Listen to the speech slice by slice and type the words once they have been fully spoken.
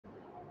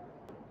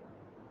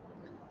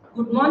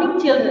Good morning,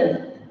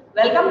 children.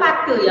 Welcome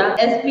back to your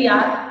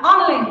SPR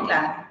online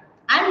class.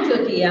 I'm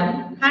Jyothi.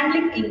 I'm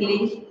handling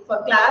English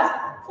for class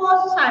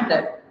 4th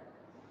standard.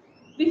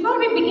 Before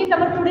we begin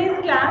our today's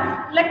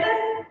class, let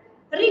us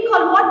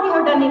recall what we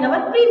have done in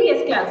our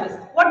previous classes.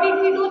 What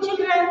did we do,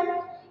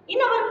 children?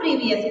 In our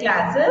previous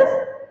classes,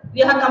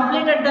 we have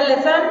completed the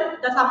lesson,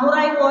 the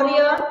samurai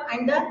warrior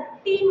and the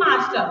tea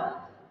master.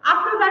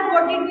 After that,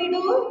 what did we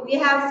do? We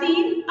have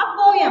seen a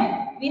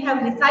poem. We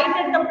have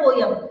recited the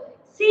poem.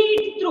 See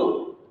it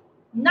through.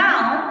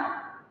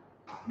 Now,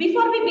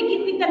 before we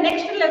begin with the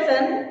next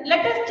lesson,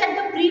 let us check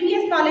the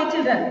previous knowledge,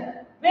 children.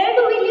 Where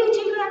do we live,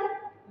 children?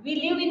 We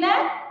live in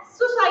a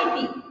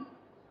society.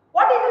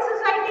 What is a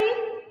society?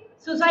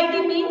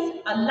 Society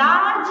means a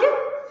large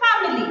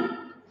family.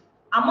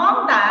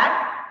 Among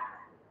that,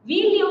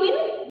 we live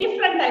in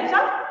different types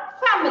of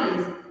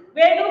families.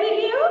 Where do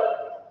we live?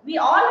 We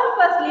all of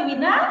us live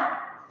in a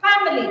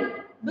family.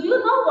 Do you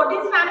know what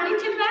is family,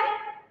 children?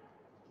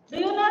 Do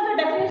you know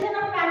the definition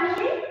of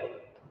family?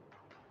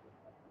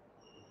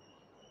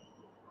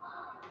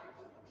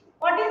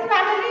 What is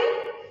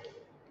family?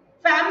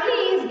 Family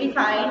is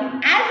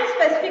defined as a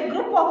specific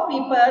group of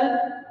people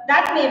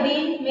that may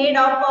be made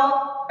up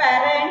of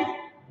parents,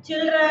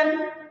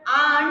 children,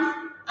 aunts,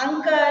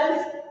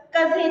 uncles,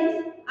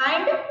 cousins,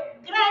 and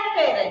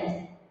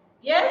grandparents.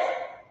 Yes,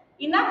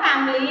 in a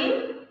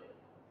family,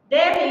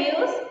 there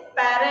lives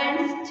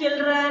parents,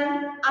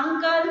 children,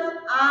 uncles,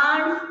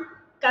 aunts,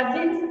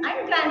 cousins,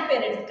 and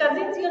grandparents.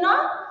 Cousins,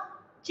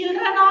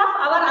 children of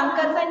our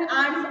uncles and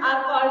aunts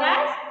are called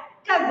as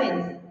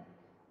cousins.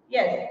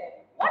 Yes.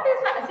 What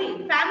is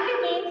see? Family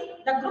means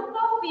the group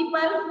of people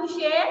who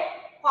share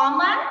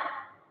common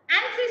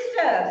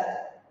ancestors.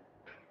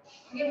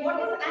 Okay, what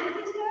is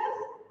ancestors?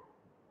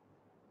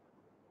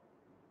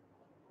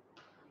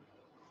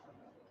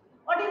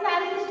 What is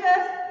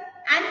ancestors?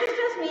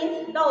 Ancestors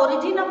means the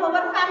origin of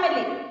our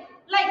family.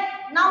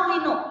 Like now we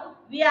know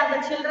we are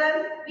the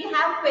children, we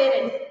have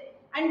parents,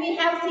 and we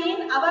have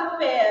seen our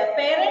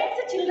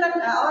parents, children,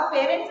 our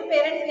parents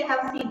we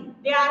have seen.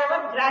 They are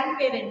our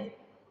grandparents.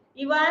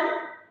 Even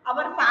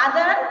our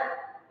father,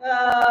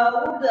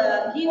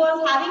 he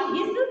was having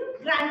his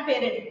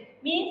grandparents.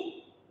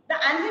 Means the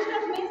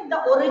ancestors means the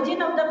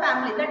origin of the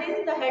family. That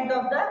is the head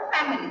of the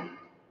family.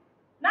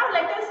 Now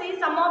let us see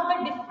some of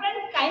the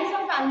different kinds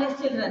of families,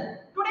 children.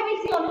 Today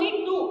we see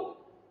only two.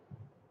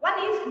 One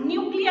is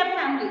nuclear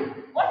family.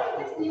 What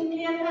is this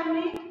nuclear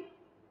family?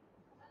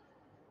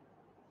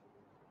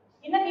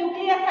 In a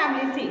nuclear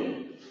family,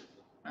 see,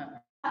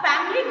 a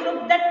family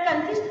group that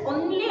consists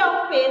only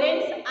of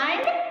parents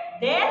and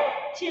their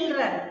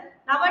children.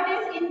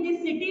 Nowadays in this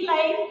city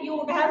life, you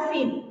would have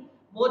seen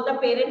both the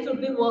parents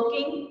would be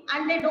working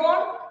and they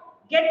don't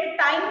get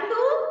time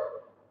to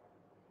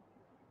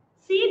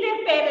see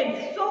their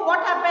parents. So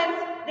what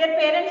happens? Their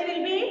parents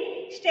will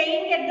be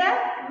staying at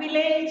the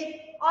village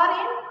or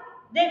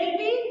they will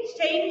be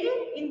staying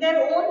in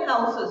their own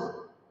houses.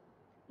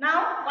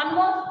 Now one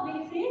more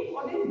we'll see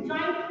what is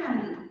joint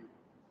family.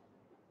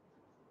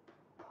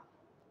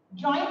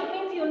 Joint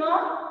means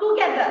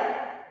together.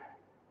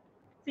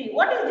 See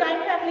what is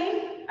joint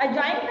family? A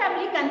joint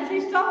family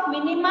consists of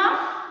minimum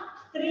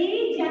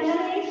 3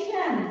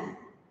 generations.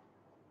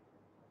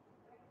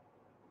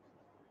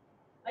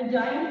 A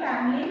joint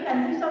family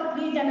consists of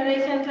 3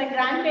 generations like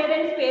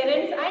grandparents,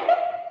 parents and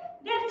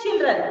their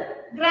children.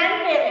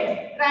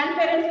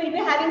 Grandparents will be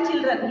having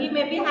children. He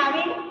may be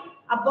having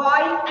a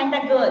boy and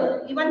a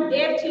girl. Even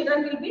their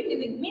children will be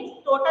living.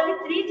 Means totally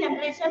 3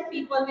 generation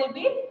people will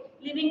be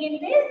living in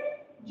this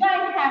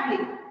joint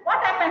family.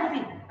 What happens?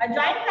 See, a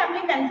joint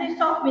family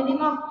consists of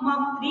minimum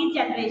of 3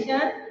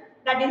 generations.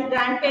 That is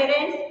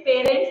grandparents,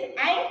 parents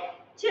and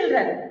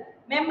children.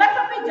 Members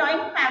of a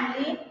joint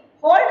family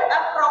hold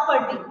a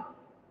property.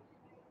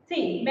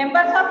 See,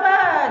 members of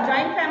a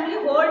joint family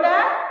hold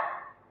a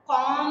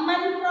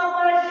common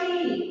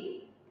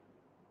property.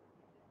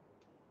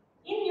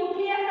 In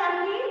nuclear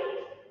family,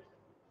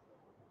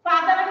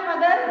 father and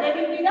mother, they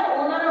will be the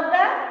owner of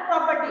the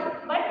property.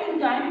 But in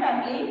joint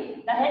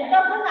family, the head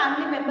of the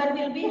family member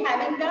will be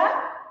having the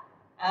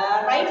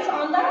rights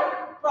on the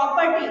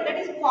property. That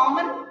is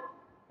common.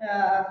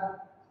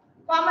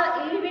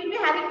 He will be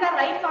having the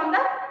rights on the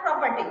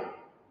property.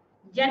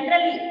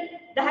 Generally,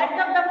 the head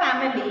of the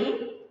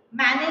family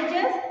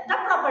manages the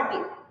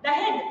property. The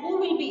head, who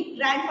will be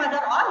grandfather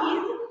or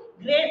our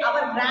great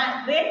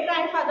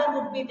grandfather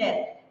would be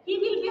there. He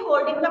will be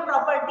holding the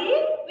property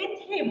with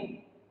him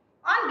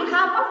on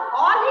behalf of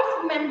all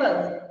its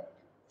members.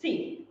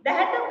 See, the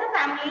head of the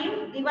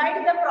family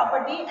divides the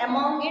property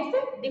among its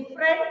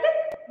different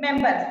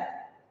members.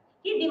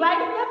 He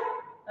divides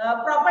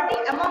the property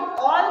among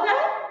all the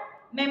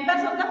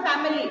members of the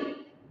family.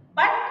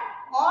 But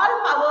all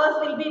powers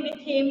will be with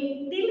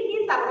him till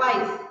he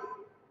survives.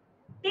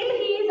 Till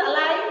he is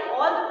alive,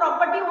 all the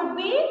property would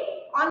be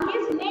on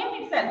his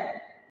name itself.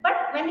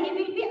 But when he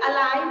will be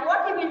alive,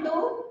 what he will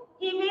do?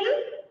 He will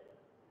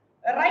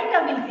write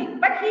a will. See,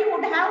 but he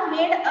would have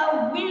made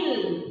a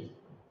will.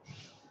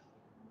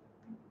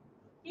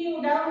 He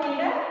would have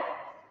made a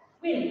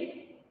Will.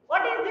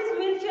 What is this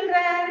will,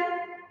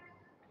 children?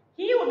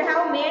 He would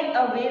have made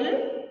a will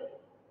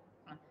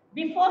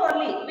before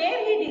only,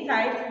 where he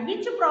decides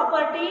which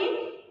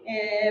property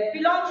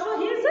belongs to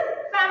his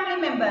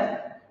family members.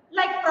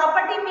 Like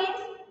property means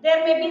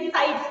there may be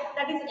sites,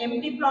 that is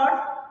empty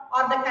plots,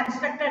 or the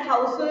constructed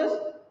houses,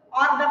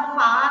 or the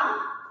farm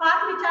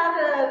which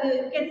are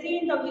you can see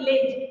in the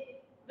village,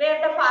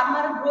 where the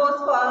farmer grows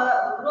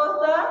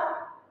the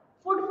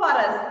food for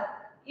us.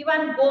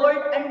 Even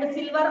gold and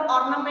silver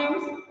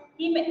ornaments,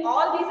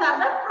 all these are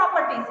the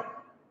properties.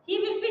 He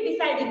will be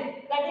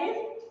deciding, that is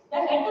the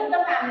head of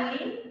the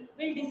family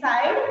will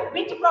decide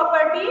which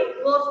property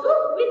goes to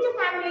which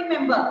family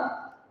member.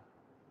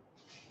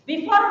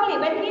 Before only,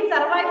 when he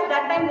survives,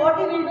 that time what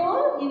he will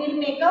do? He will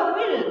make a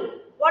will.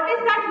 What is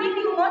that will,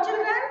 you know,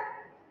 children?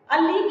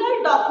 A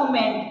legal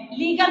document.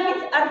 Legal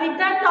means a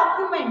written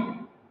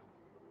document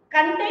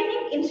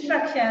containing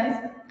instructions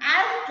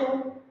as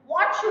to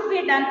what should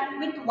be done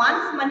with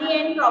one's money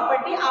and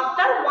property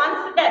after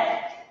one's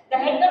death. The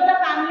head of the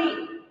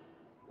family,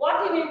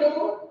 what he will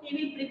do? He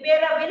will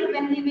prepare a will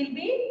when he will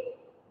be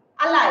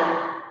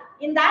alive.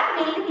 In that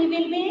will, he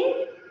will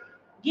be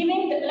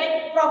giving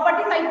like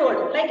properties I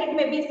told, like it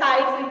may be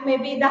sites, it may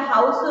be the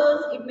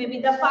houses, it may be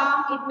the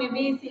farm, it may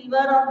be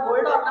silver or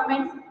gold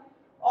ornaments.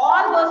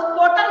 All those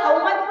total how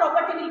much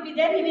property will be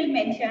there, he will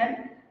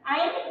mention,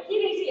 and he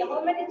will see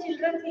how many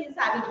children he is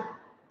having.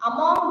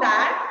 Among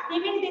that, he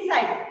will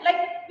decide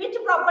like which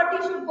property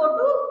should go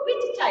to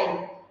which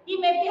child. He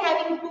may be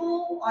having 2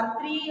 or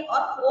 3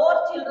 or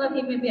 4 children.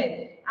 He may be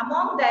having.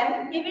 Among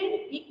them, he will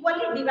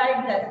equally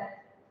divide that.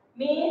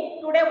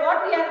 Means today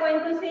what we are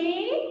going to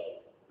see?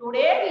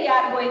 Today we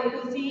are going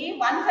to see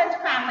one such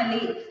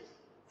family.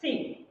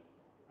 See,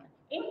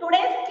 in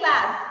today's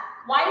class,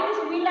 why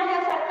this will I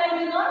have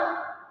circled, you know?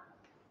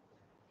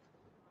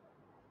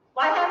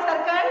 Why I have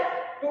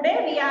circled?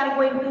 Today we are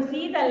going to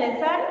see the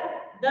lesson,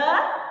 the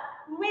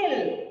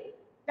will.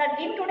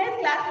 That in today's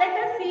class, let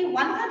us see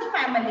one such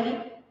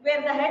family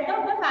where the head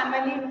of the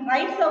family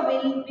writes a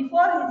will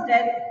before his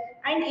death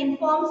and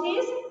informs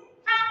his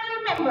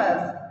family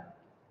members.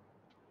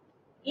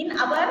 In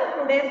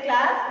our today's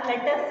class,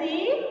 let us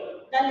see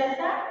the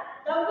lesson,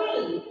 the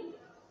will.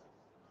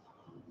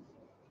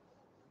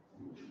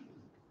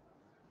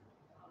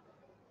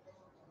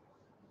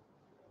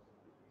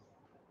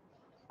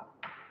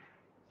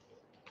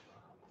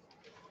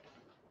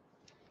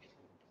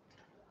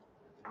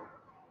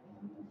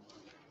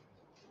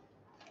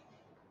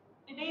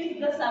 It is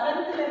the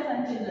 7th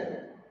lesson,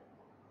 children.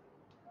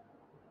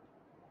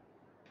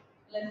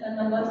 Lesson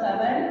number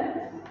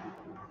 7,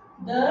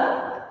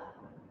 the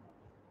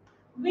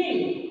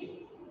will.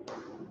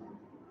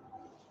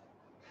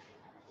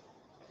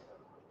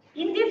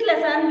 In this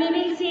lesson, we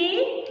will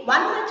see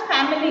one such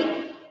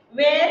family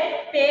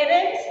where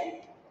parents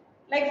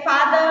like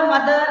father,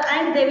 mother,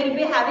 and they will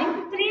be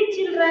having 3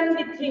 children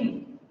with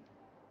him.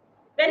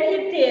 When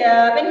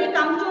he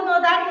comes to know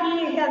that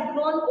he has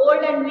grown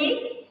old and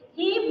weak,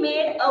 he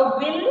made a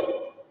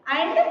will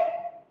and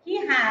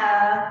he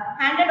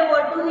handed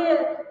over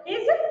to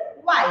his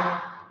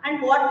wife.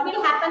 And what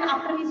will happen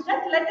after his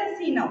death? Let us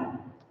see now.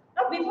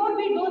 Now, before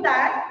we do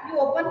that, you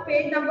open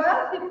page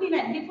number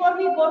 59. Before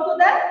we go to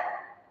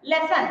the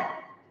lesson,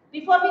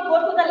 before we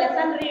go to the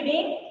lesson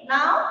reading,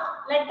 now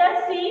let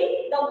us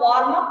see the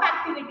warm-up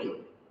activity.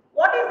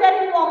 What is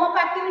there in warm-up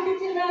activity,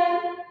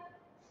 children?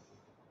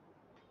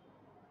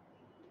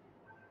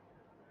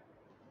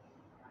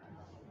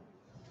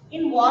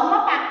 In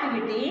warm-up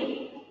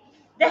activity,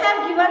 they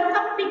have given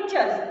some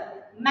pictures.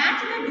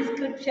 Match the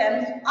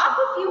descriptions of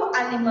a few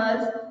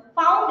animals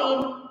found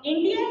in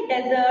Indian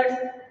deserts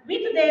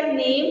with their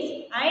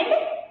names and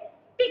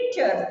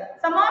pictures.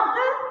 Some of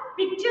the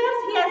pictures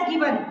he has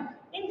given.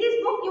 In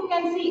this book, you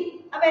can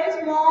see a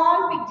very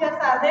small pictures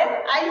are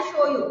there. I will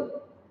show you.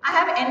 I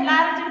have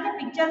enlarged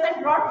the pictures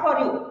and brought for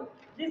you.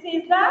 This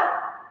is the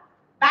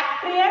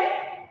Bactrian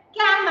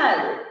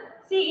camel.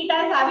 See, it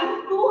is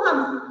having 2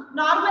 humps.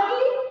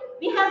 Normally,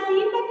 we have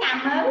seen the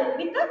camel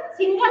with a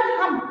single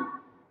hump.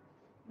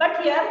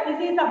 But here,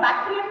 this is the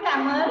Bactrian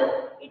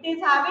camel. It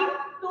is having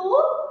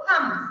 2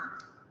 humps.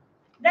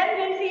 Then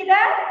we will see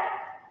the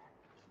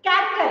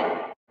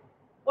carcal.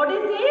 What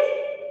is this?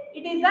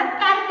 It is a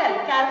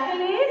carcal.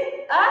 Carcal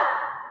is a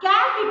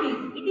cat.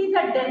 It is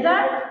a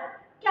desert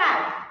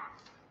cat.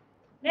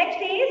 Next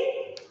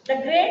is the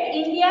great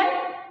Indian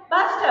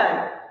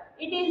bustard.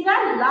 It is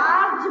a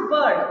large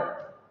bird.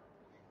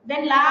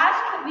 Then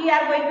last we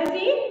are going to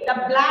see the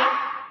black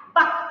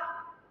buck.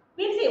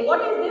 We'll see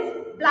what is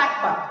this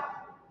black buck.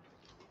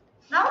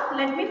 Now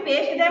let me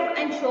paste them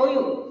and show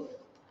you.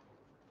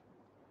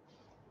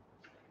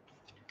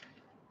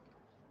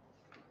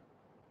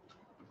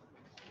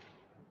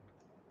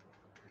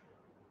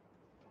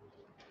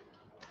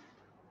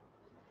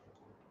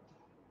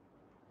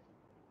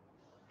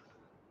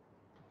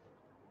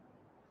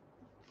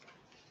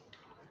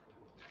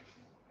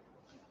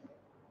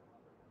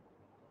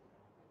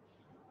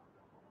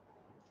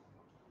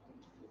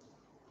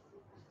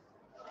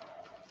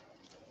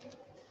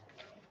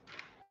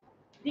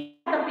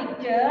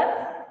 pictures,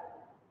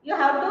 you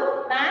have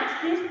to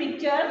match these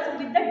pictures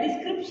with the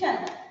description.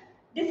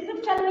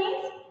 Description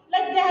means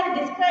like they are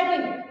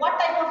describing what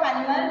type of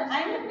animal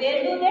and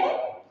where do they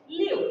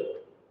live.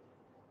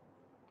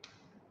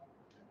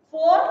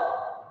 Four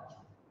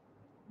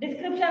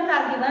descriptions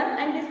are given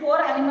and these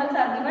four animals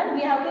are given.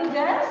 We have to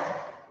just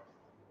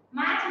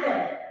match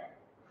them.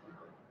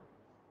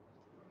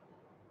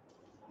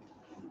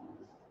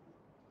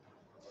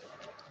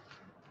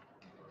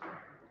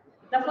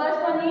 The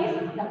first one is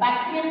the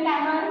Bactrian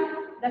camel.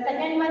 The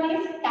second one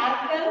is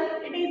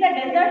caracal. It is a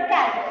desert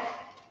cat.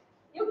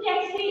 You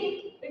can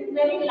see it is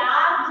very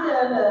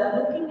large,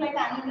 looking like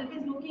animal. It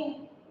is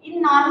looking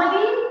in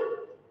normally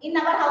in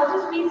our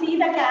houses we see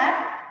the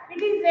cat.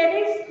 It is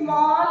very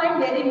small and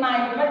very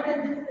mild, but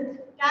this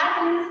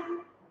cat is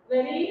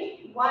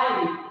very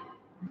wild.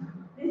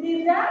 This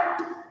is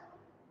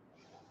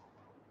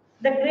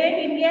the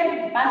great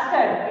Indian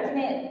bustard.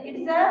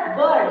 It's a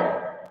bird.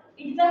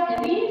 It's a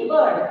heavy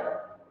bird.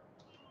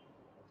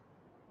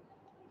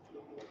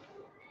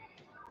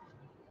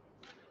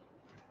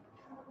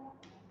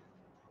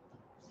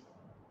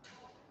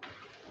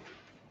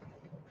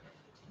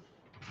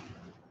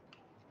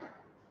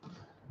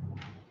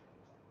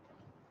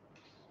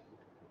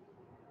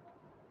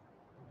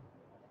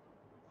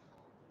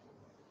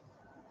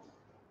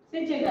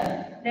 See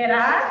children, there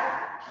are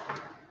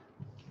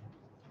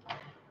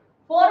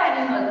four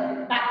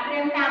animals: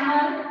 Bactrian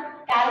camel,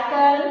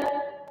 caracal,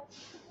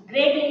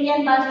 great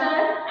Indian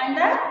bustard, and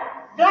the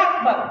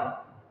black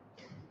buck.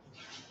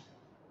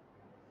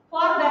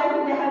 For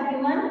them, they have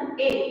given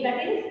A,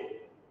 that is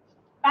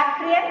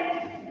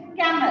Bactrian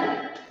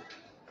camel.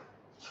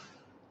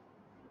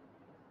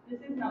 This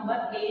is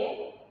number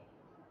A.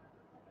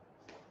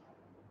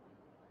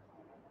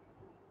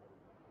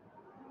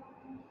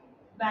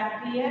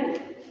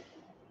 Bactrian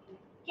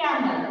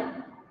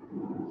camel.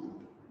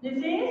 This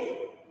is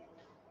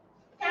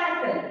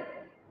caracal.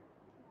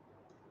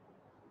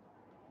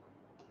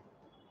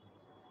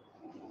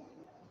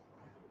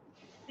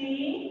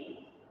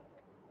 C,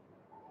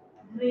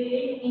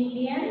 great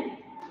Indian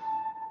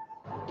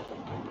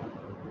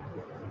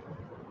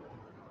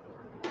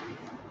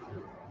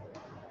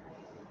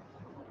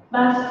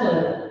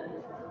bustard.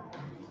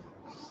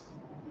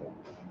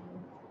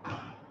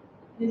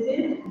 This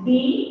is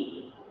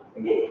B,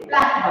 it is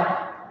black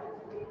buck.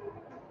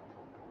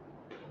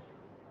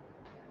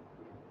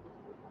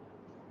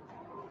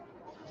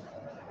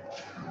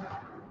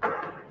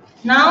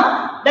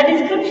 Now the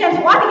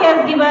descriptions what he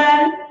has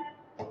given.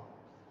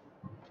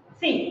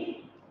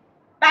 See,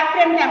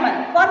 Bactrian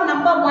camel for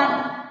number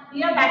 1.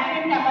 Here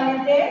Bactrian camel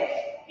is there.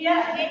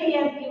 Here again he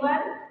has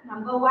given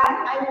number 1.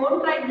 I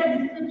won't write the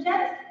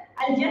descriptions.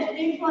 I'll just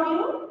read for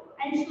you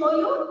and show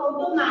you how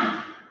to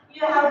match.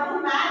 You have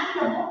to match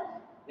the book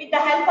with the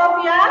help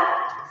of your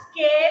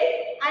scale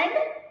and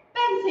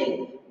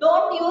pencil.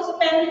 Don't use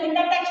pen in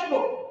the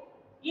textbook.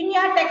 In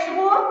your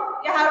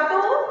textbook, you have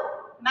to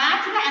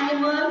match the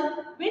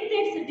animals with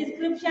its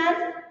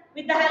descriptions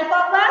with the help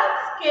of a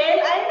scale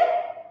and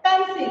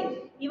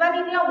pencil. Even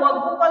in your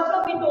workbook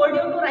also we told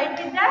you to write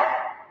with the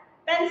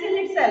pencil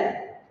itself.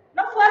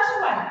 Now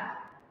first one,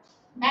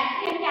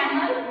 Bactrian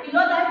camel.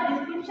 Below that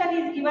description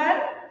is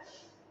given.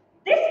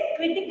 This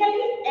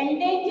critically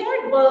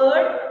endangered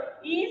bird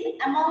is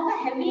among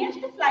the heaviest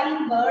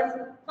flying birds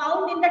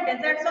found in the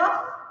deserts of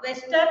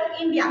Western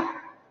India.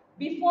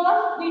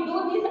 Before we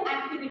do this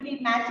activity,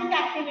 matching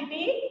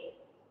activity,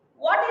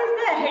 what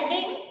is the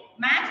heading?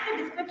 Match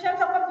the descriptions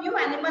of a few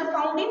animals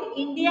found in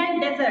Indian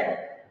desert.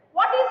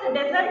 What is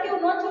desert, you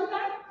know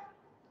children?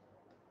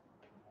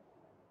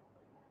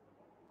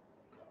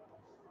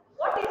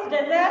 What is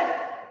desert?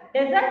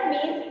 Desert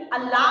means a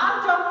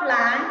large of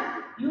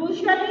land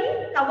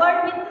usually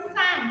covered with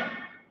sand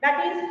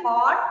that is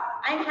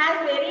hot and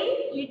has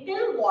very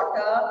little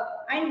water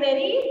and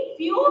very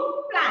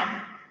few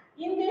plants.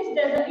 In this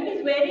desert it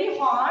is very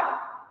hot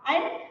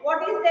and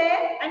what is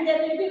there? And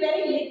there will be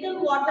very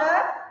little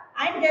water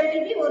and there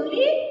will be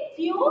only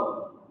few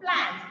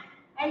plants.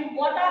 And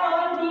what are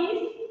all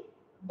these?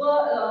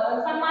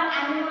 Some are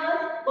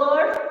animals,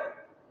 birds.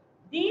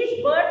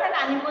 These birds and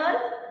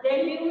animals,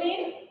 they live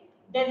in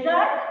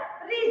desert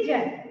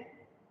region.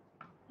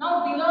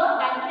 Now below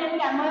Bactrian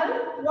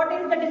camel, what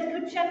is the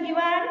description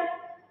given?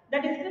 The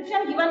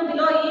description given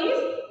below is,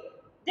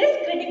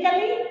 this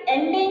critically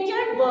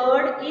endangered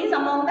bird is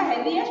among the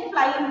heaviest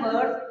flying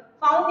birds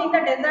found in the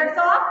deserts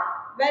of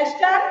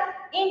Western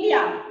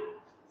India.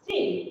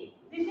 See,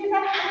 this is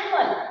an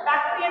animal,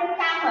 Bactrian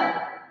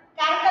camel.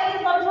 Caracal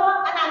is also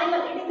an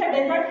animal. It is a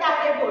desert cat,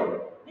 I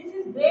told. This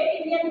is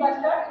great Indian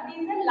bustard. It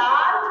is a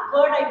large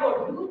bird, I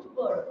told. Huge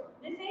bird.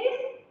 This is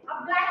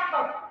a black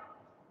buck.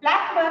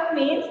 Black buck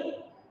means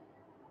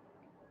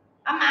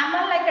a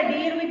mammal like a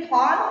deer with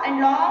horns and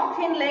long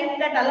thin legs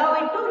that allow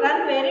it to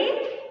run very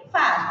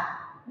fast.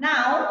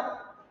 Now,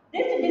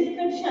 this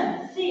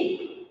description,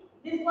 see,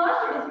 this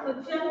first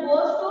description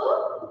goes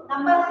to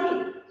number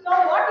C. So,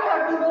 what you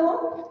have to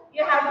do?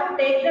 You have to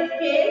take the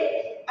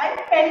scale and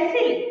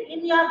pencil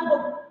in your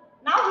book.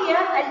 Now here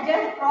I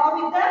just draw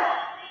with the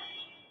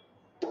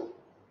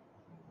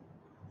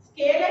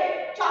scale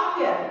and chalk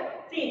here.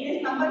 See,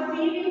 this number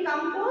C will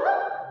come to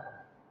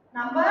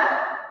number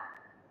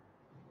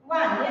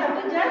 1. You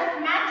have to just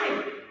match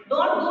it.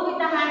 Don't do with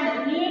the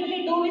hand.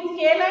 Neatly do with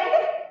scale and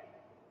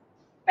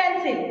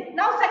pencil.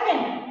 Now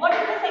second, what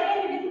is the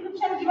second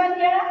description given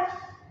here?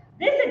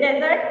 This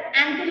desert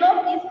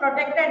antelope is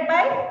protected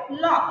by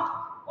law.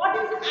 What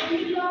is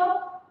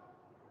antelope?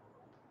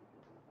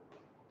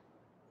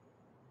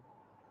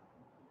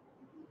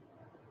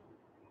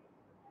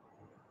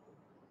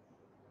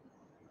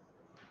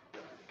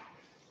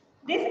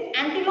 This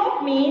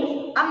antelope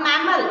means a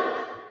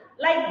mammal,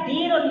 like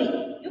deer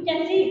only. You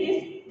can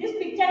see this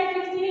picture. If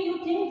you see,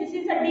 you think this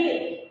is a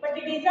deer, but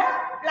it is a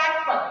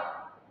black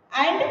buck.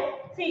 And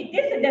see,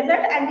 this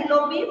desert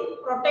antelope is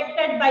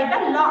protected by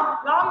the law.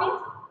 Law means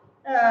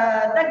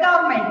the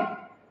government.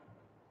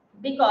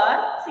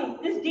 Because see,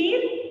 this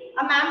deer,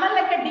 a mammal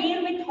like a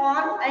deer with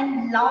horns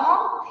and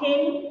long,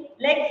 thin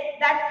legs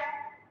that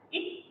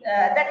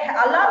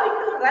allow it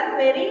to run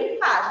very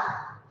fast.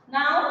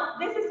 Now,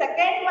 this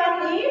second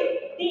one is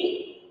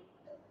D.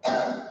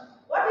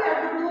 What you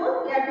have to do,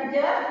 you have to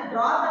just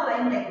draw the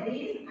line like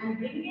this and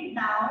bring it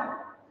down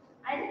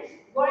and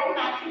go and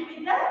match it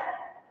with the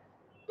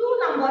 2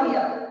 number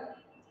here.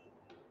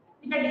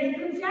 With the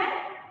description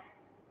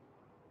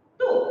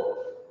 2.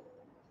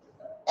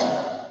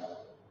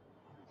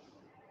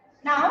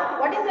 Now,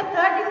 what is the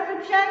third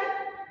description?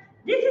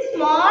 This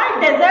small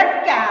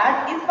desert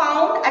cat is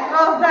found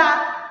across the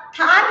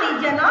Thar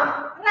region of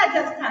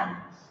Rajasthan.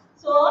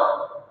 So,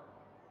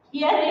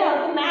 here we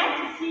have to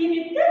match C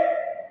with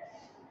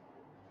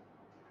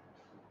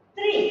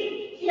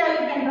 3. Here you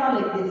can draw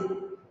like this.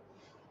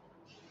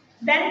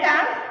 Then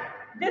comes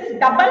this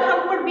double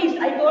humped beast.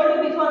 I told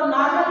you before,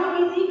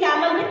 normally we see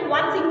camel with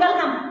one single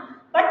hump.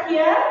 But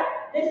here,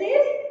 this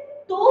is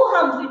 2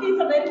 humps. It is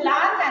a very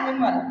large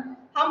animal.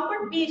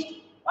 Humped beast.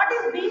 What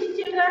is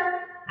beast, children?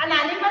 An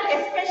animal,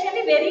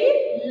 especially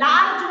very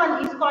large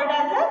one, is called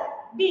as a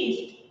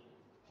beast.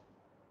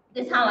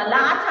 This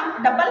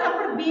large double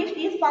humped beast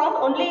is found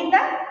only in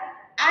the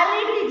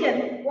arid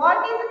region.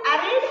 What is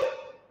arid?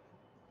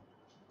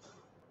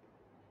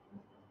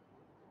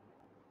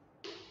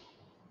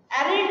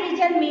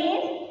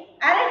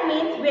 Arid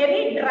means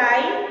very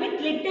dry with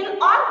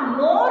little or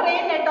no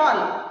rain at all.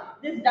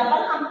 This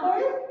double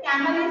humped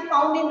camel is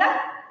found in the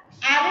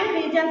arid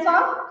regions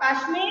of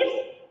Kashmir,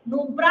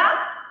 Nubra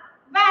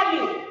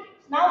Valley.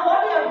 Now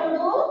what you have to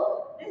do?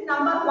 This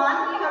number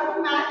 1 you have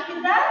to match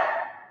with the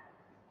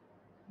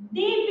D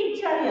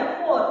picture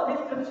here, 4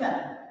 description.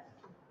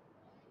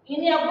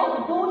 In your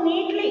book, do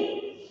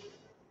neatly.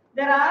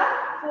 There are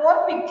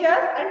 4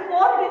 pictures and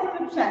 4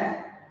 descriptions.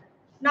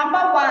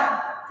 Number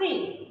 1,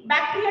 see,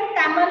 bacterial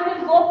camel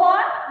will go for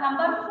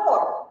number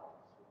 4.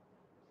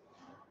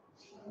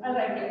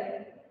 Alright,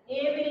 here. A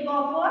will go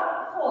for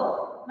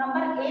 4.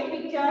 Number A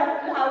picture,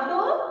 you have to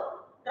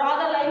draw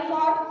the line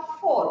for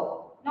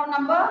 4. Now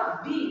number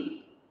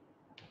B.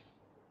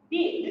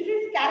 B, this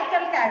is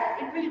capital cat.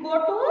 It will go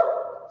to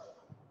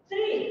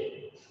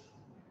 3.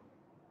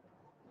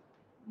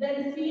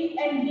 Then C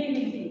and D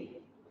will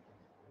be.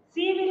 C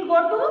will go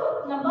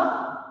to number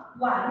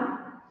 1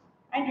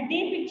 and D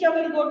picture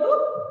will go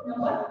to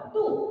number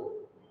 2.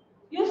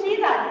 You see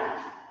that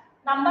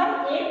number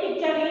A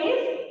picture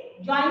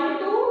is joined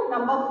to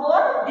number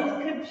 4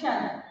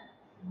 description.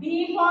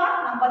 B for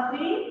number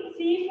 3,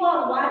 C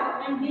for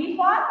 1 and D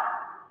for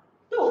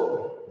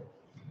 2.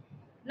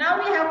 Now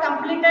we have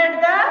completed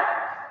the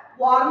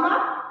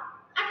warm-up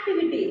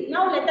activity.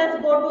 Now let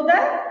us go to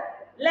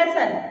the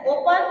lesson.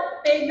 Open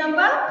page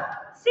number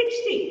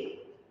 60.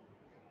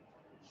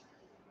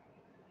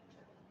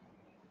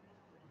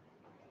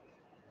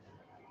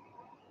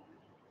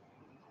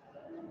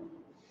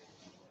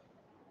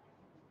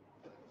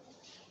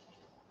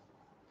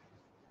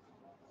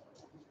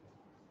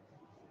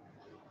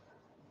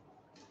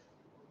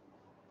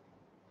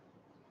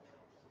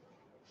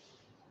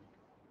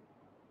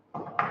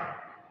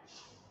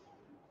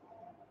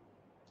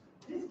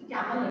 This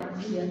camel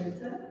here,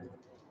 sir.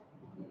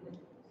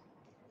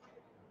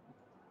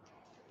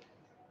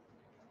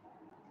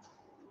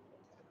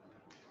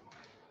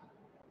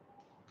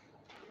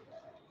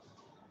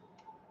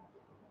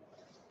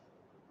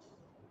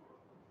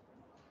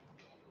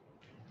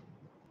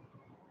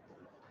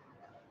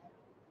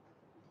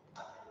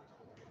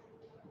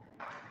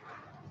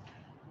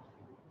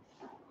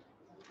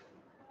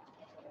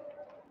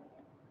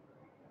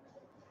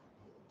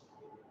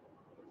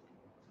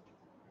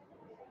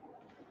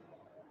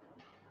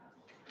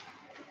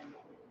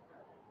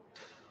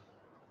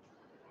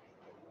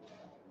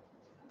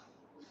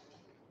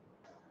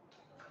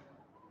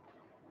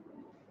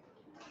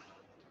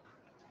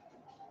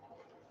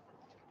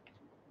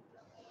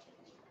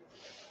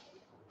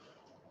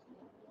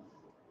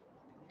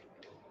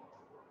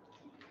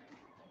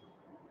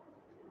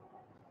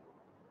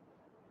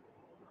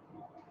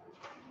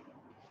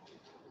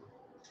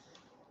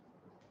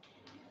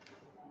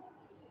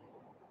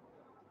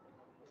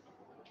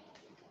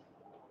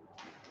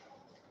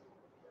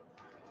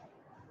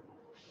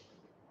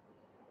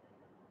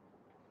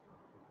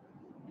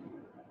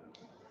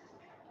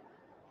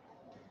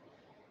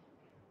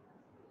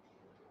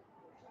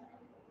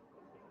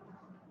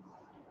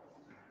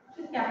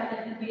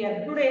 capital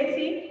here. Today,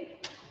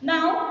 see,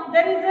 now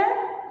there is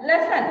a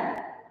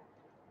lesson.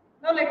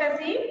 Now let us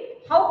see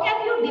how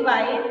can you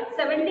divide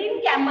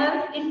 17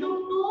 camels into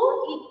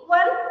two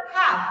equal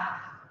halves.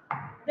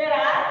 There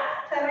are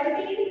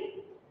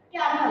 17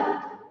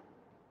 camels.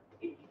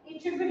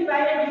 It should be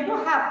divided into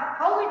half.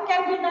 How it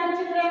can be done,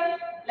 children?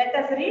 Let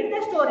us read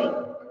the story.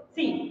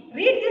 See,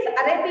 read this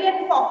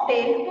Arabian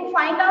folktale to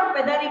find out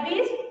whether it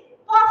is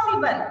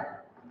possible.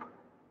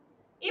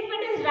 If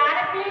it is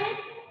directly,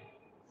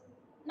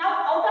 now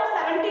out of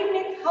 17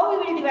 means how we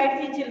will divide,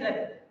 see children?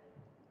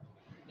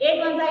 8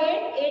 ones are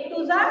 8, 8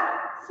 twos are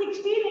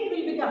 16 it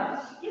will become.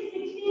 If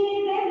 16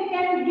 is there, we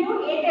can give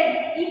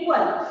 8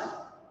 equal.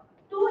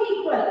 2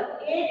 equal.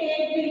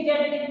 8 will get,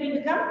 it will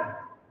become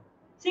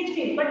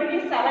 16. But it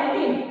is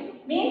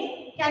 17.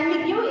 Means, can we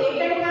give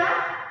 8 and a half?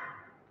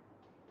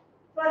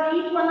 For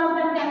each one of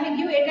them, can we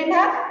give 8 and a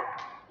half?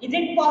 Is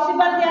it possible,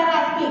 they are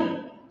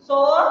asking. So,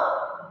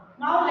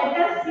 now let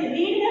us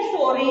read the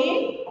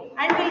story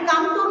and we will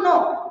come to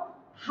know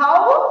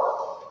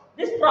how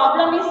this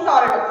problem is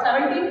solved.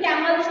 17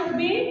 camels should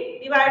be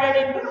divided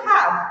into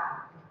half.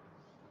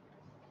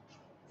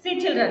 See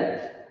children,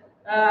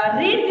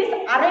 read this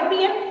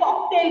Arabian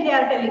folktale they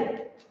are telling.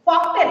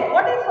 Folktale,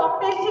 what is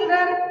folktale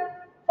children?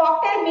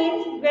 Folktale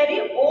means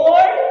very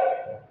old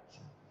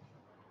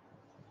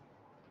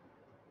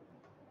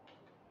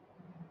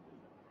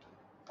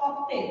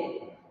folktale.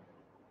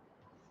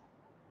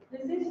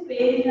 This is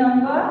page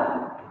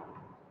number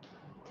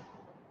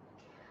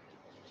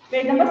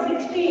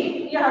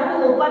 60. You have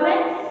to open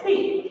and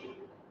see.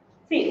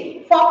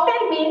 See,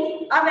 folktale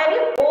means a very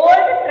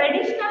old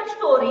traditional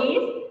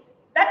stories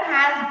that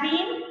has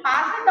been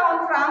passed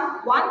on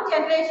from one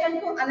generation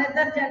to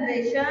another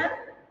generation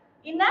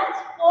in a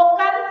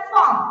spoken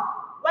form.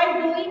 While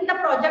doing the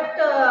project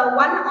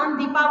one on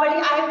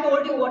Deepavali, I have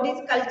told you what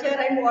is culture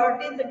and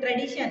what is the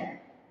tradition.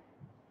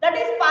 That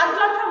is passed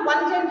on from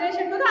one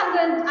generation to the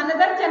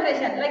another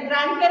generation. Like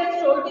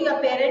grandparents told to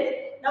your parents,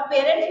 the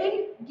parents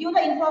will give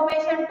the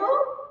information to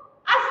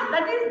us,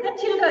 that is the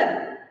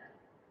children.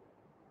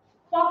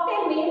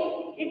 Folktale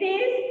means it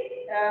is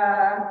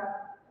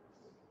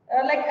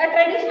like a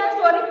traditional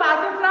story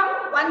passed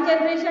from one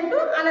generation to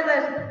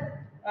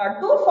another.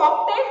 Do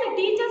folktales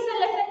teach us a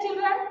lesson,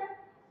 children?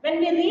 When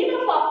we read a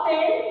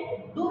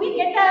folktale, do we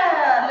get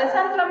a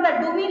lesson from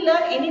that? Do we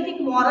learn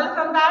anything moral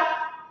from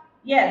that?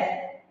 Yes.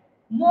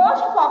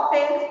 Most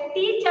folktales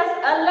teach us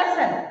a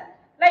lesson,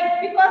 like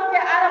because they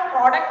are a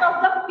product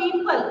of the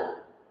people.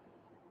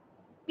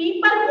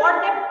 People,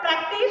 what they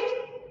practiced,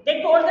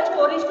 they told the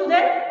stories to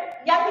their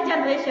young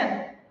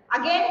generation.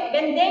 Again,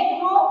 when they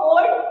grow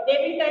old, they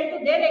will tell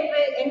to their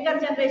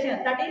younger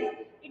generation. That is,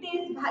 it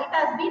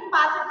has been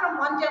passed from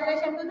one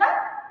generation to the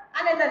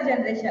another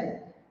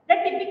generation. They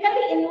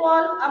typically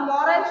involve a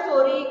moral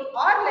story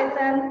or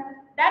lesson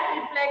that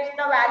reflects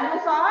the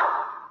values of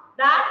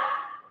that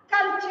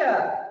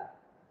culture.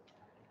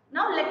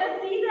 Now let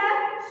us see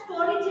the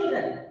story,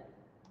 children.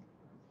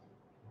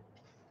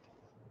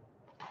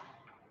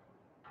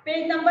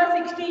 Page number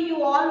 60,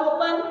 you all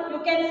open.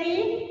 You can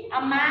see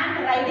a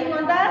man riding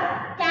on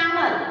the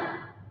camel.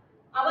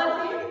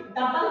 Ours is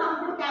double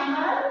humped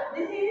camel.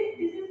 This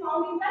is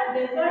found in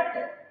the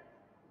desert.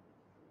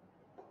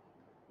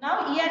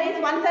 Now here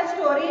is one such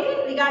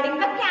story regarding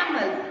the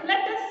camels.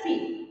 Let us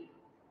see.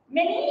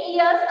 Many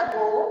years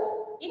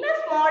ago, in a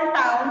small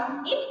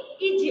town in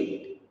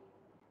Egypt,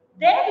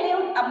 there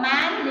lived a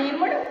man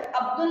named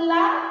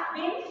Abdullah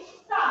bin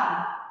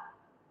Saad.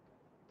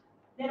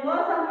 There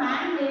was a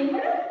man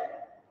named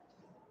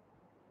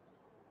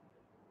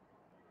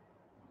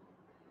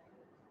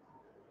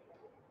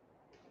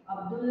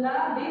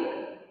Abdullah bin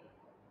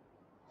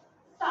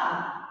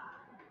Saad.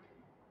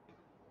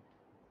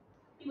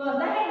 He was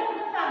the head of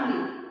the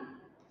family.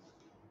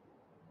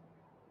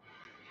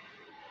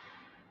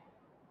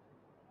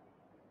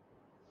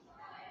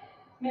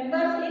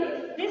 Members in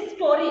this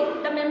story,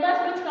 the members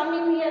which come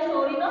in here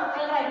story, no,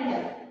 I'll write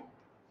here.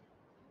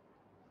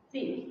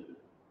 See,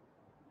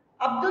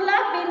 Abdullah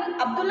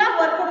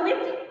worked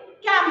with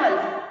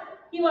camels.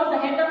 He was the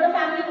head of the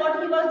family.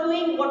 What he was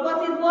doing? What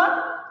was his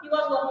work? He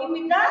was working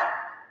with the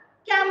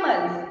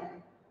camels.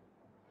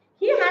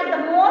 He had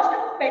the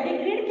most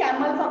pedigreed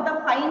camels of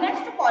the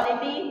finest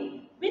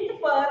quality, with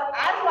fur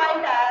as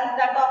white as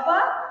that of a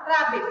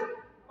rabbit.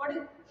 What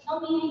is now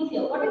meaning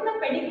here? What is the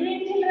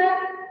pedigreed, children?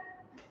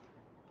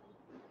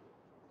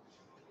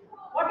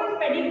 What is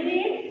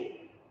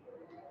pedigreed?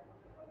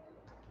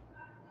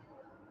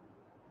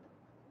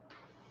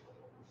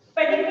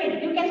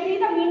 Pedigreed. You can see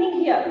the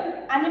meaning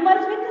here.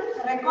 Animals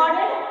with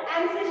recorded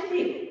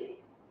ancestry.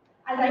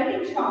 I'll write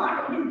it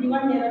short. It is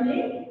given here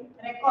only.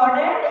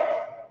 Recorded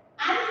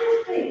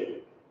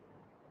ancestry.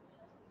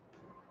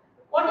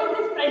 What is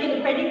this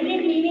pedigreed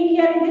meaning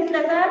here in this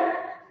lesson?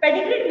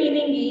 Pedigreed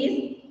meaning is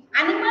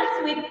animals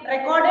with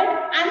recorded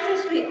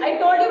ancestry. I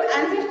told you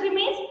ancestry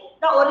means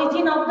the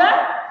origin of the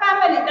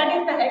family. That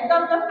is the head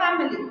of the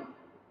family.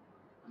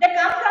 They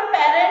come from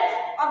parents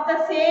of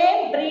the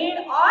same breed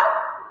or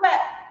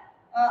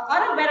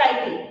a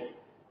variety.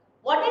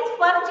 What is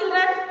fur,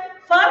 children?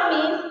 Fur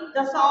means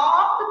the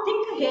soft,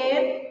 thick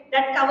hair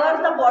that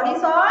covers the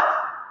bodies of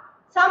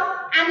some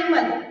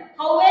animals.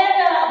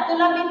 However,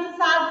 Abdullah bin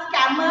Saad's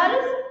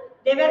camels,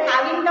 they were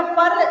having the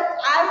fur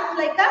as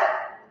like a,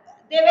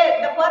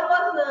 the fur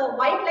was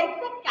white like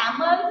the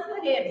camel's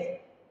hairs.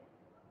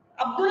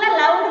 Abdullah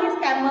loved his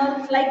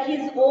camels like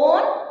his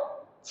own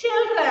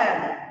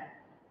children.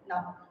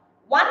 Now,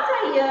 once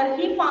a year,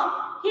 he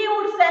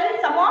would sell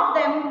some of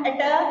them at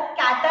a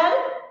cattle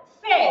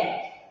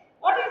fair.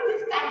 What is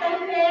this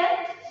cattle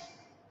fair?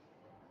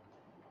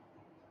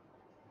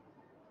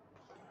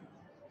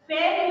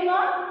 Fair, you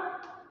know,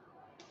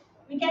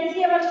 we can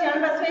see our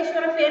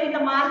Shanbasweshwara fair in the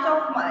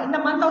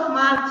month of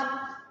March.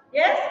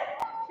 Yes,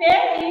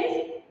 fair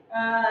is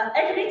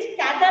at which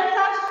cattle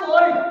are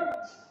sold.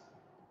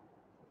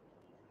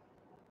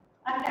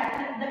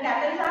 The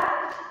cattle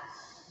are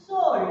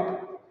sold.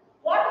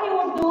 What he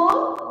would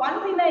do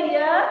once in a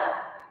year,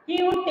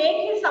 he would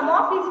take some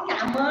of his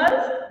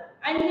camels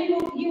and he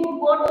would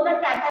go to the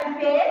cattle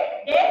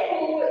fair.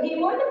 There he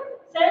would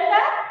sell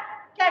the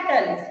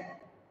cattle.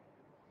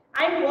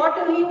 And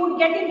what he would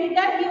get in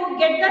return, he would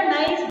get the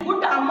nice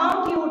good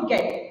amount he would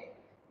get.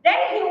 Then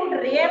he would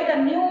rear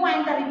the new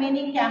and the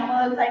remaining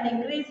camels and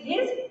increase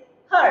his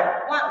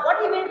herd.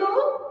 What he will do?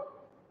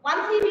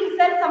 Once he will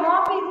sell some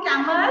of his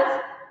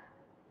camels,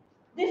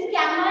 these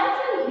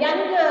camels,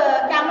 young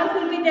camels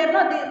will be there.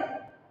 No,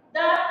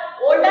 the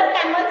older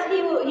camels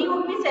he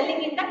would be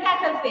selling in the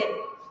cattle fair.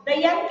 The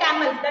young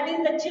camels, that is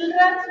the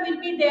children, will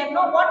be there.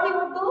 No, what he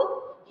would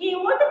do? He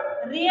would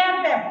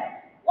rear them.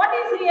 What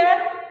is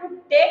rear? To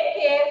take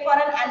care for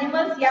an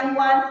animal's young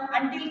ones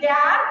until they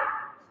are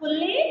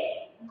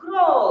fully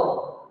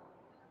grown.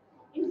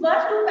 In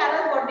first two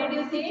paras, what did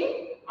you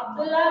see?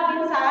 Abdullah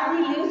bin Saad,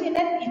 he lives in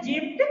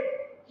Egypt.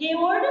 He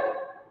would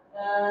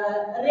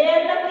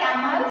rear the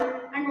camels,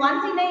 and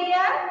once in a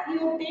year he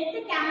would take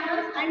the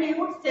camels and he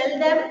would sell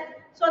them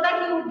so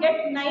that he would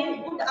get nice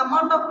good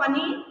amount of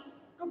money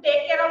to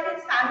take care of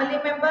his family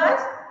members.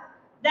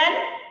 Then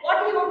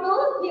what he would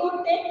do? He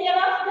would take care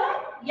of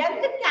the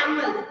young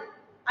camels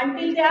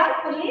until they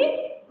are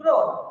fully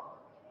grown.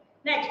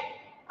 Next,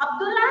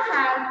 Abdullah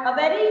had a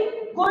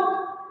very good,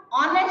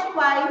 honest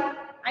wife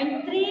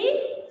and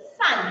 3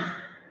 sons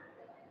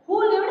who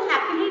lived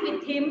happily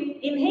with him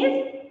in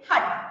his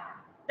hut.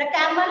 The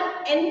camel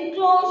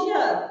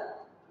enclosure.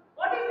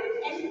 What is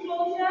this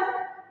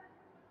enclosure?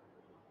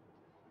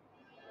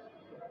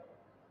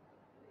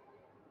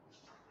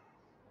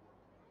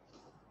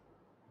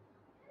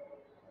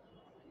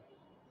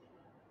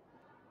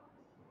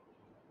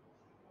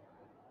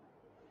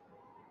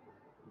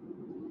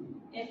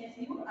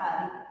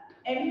 S-U-R-E.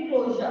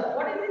 Enclosure.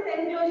 What is this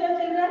enclosure,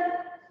 children?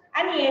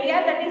 An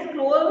area that is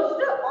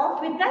closed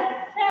off with the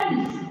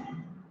fence.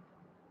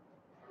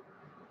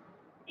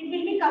 It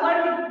will be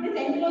covered with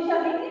this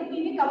enclosure means it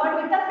will be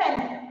covered with the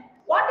fence.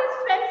 What is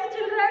fence,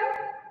 children?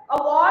 A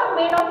wall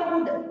made of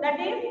wood. That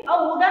is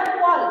a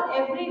wooden wall.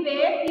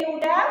 Everywhere he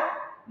would have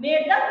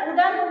made the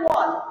wooden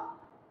wall.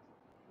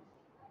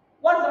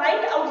 Was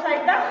right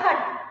outside the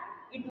hut.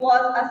 It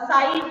was a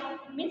sight,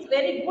 means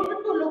very good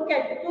to look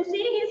at. To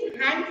see his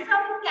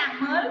handsome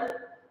camels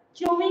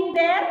chewing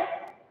their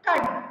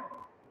cud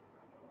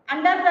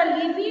under the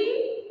leafy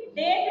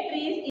date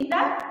trees in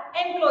the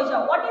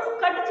enclosure. What is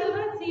cud,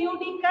 children?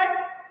 C-U-D, cud.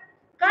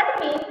 Cud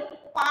means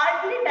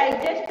partly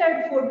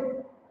digested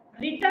food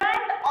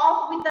returned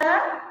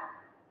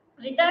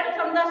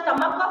from the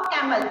stomach of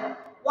camels.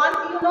 Once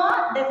you know,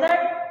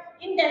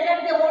 in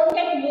desert they won't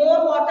get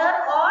more water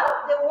or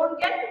they won't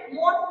get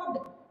more food.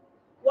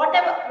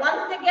 Whatever,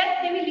 once they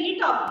get, they will eat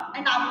up.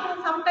 And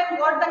after some time,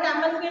 what the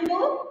camels will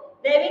do?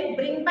 They will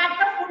bring back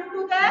the food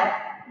to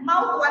their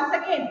mouth once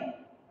again.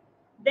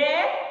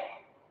 There,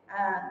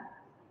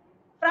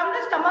 from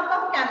the stomach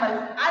of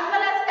camels, as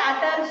well as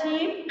cattle,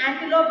 sheep,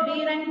 antelope,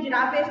 deer and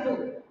giraffes do,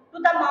 to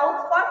the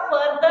mouth for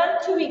further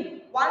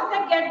chewing. Once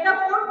they get the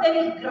food, they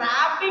will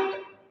grab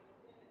it.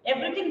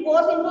 Everything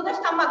goes into the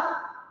stomach,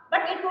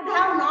 but it would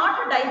have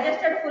not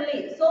digested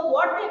fully. So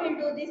what they will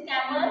do, these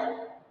camels,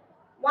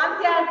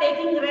 once they are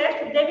taking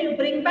rest, they will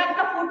bring back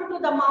the food to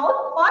the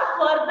mouth for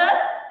further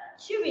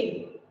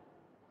chewing.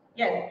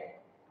 Yes.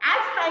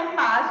 As time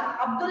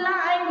passed,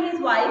 Abdullah and his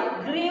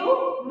wife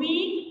grew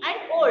weak and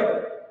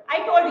old. I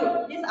told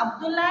you, this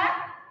Abdullah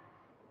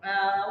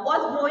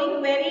was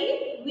growing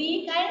very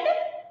weak and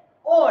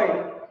old.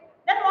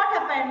 Then what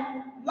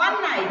happened?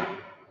 One night,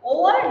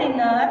 over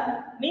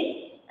dinner,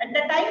 means at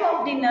the time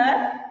of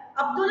dinner,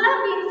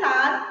 Abdullah bin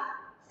Saad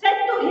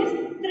said to his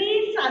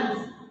 3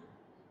 sons.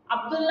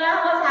 Abdullah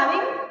was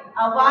having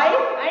a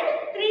wife and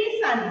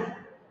 3 sons.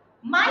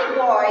 My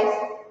boys,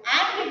 I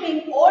am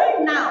getting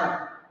old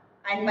now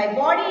and my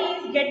body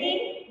is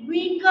getting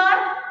weaker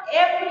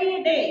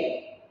every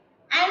day.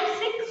 I am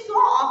sick so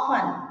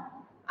often.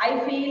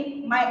 I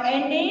feel my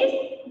end is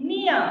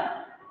near.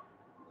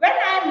 When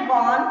I am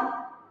gone,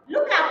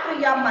 look after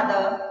your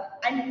mother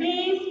and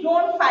please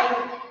don't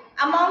fight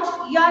amongst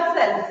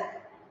yourselves.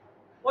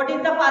 What is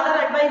the father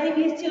advising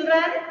his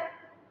children?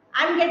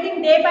 I'm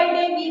getting day by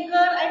day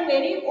weaker and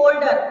very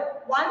older.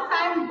 Once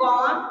I'm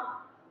gone,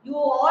 you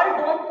all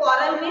don't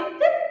quarrel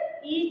with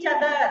each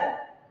other.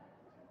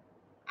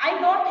 I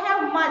don't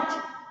have much,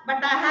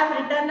 but I have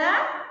written a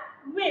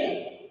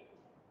will.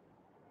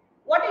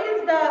 What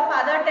is the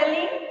father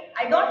telling?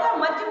 I don't have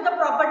much of the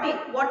property.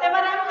 Whatever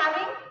I am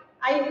having,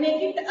 I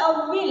make it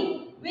a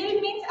will.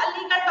 Will means a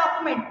legal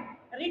document,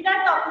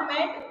 written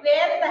document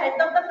where the head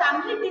of the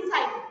family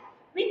decides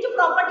which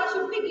property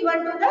should be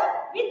given to the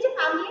which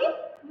family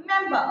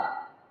member,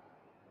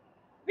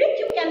 which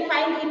you can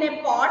find in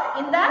a pot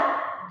in the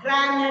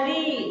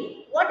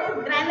granary. What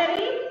is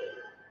granary?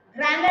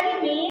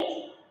 Granary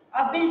means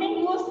a building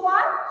used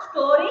for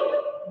storing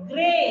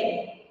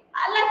grain.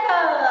 Like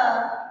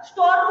a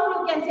storeroom,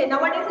 you can say.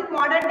 Nowadays, in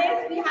modern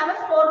days, we have a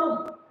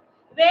storeroom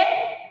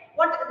where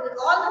what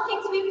all the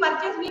things we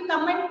purchase, we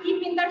come and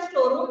keep in that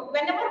storeroom.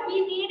 Whenever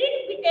we need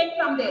it, we take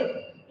from there.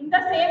 In the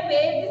same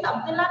way, this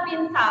Abdullah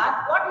bin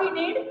Saad, what he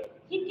did,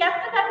 he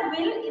kept that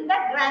will in the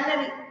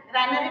granary.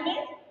 Granary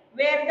means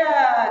where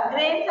the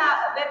grains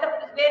are, where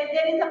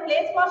there is a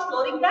place for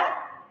storing the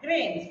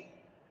grains.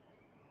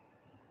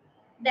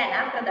 Then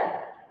after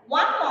that,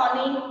 one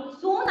morning,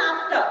 soon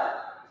after,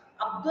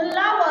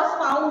 Abdullah was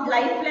found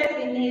lifeless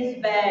in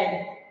his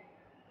bed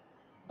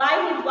by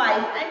his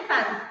wife and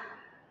sons.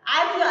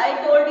 As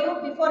I told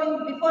you before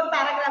in before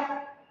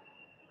paragraph,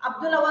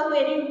 Abdullah was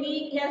very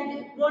weak. He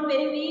has grown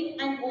very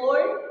weak and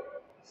old.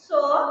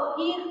 So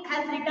he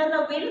has written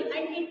a will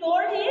and he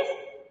told his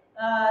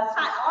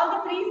all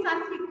the three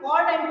sons. He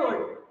called and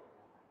told,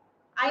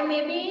 I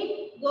may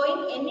be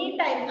going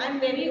anytime.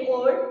 I'm very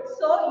old.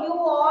 So you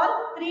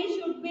all three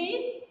should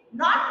be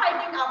not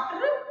fighting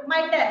after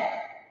my death.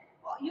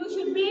 You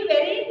should be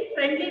very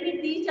friendly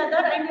with each other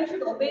and you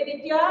should obey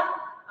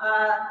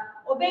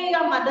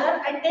your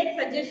mother and take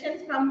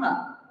suggestions from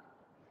her.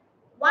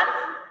 One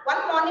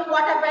morning,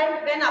 what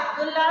happened when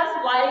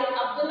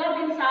Abdullah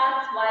bin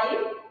Saad's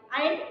wife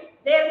and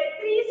their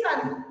three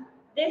sons,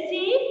 they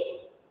see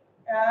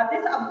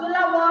this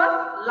Abdullah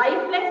was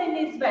lifeless in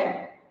his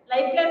bed.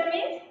 Lifeless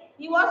means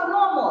he was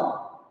no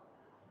more.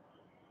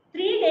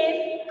 3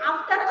 days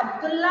after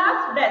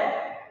Abdullah's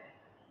death,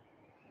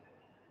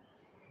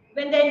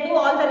 when they do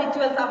all the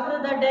rituals after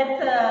the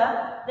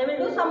death, they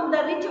will do some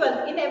the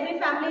rituals. In every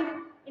family,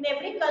 in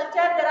every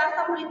culture, there are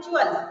some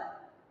rituals.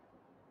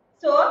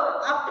 So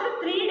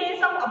after 3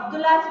 days of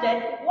Abdullah's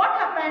death, what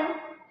happened?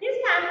 His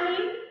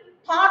family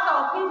thought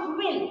of his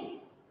will.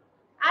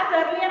 As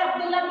earlier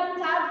Abdullah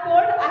bin Saad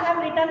told, I have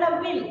written a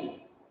will.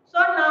 So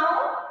now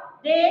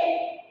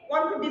they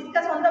want to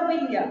discuss on the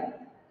will here.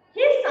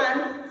 His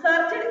son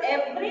searched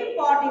every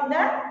pot in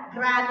the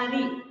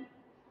granary.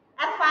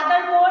 As father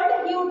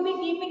told, he would be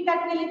keeping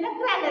that will in the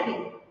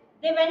granary.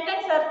 They went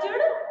and searched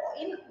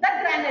in the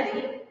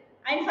granary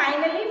and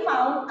finally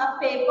found a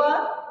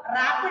paper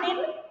wrapped in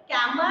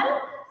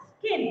camel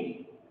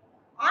skin.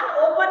 On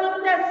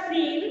opening the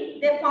seal,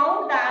 they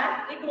found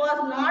that it was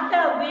not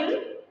a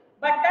will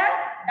but a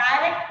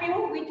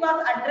directive which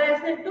was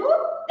addressed to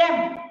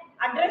them.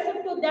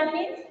 Addressed to them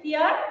means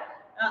here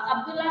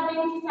Abdullah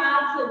bin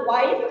Saad's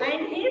wife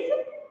and his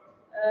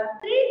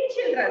three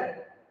children.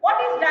 What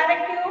is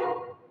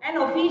directive? An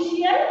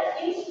official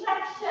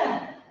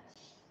instruction.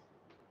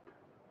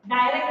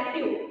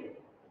 Directive.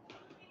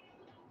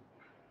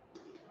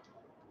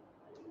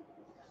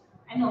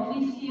 An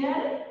official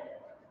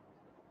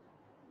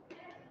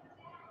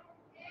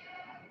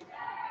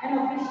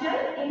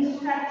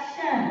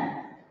instruction.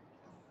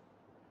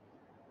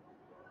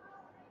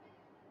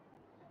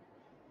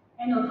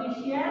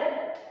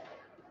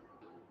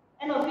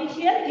 An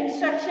official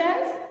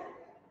instructions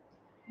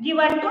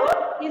given to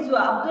his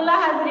wife. Abdullah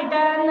has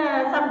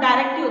written some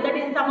directive, that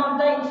is some of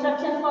the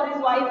instructions for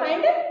his wife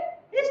and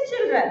his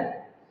children.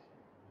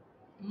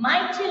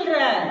 My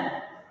children,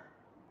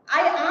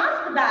 I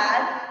ask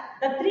that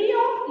the three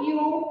of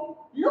you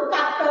look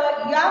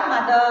after your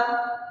mother,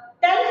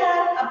 tell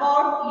her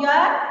about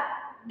your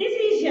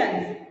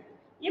decisions.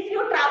 If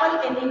you travel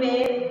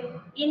anywhere,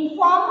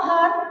 inform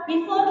her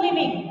before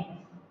leaving.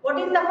 What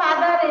is the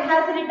father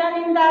has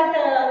written in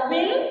that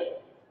will?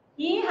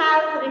 He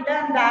has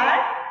written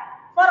that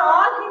for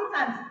all his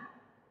sons,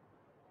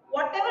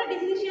 whatever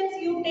decisions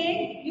you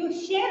take, you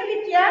share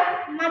with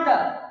your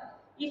mother.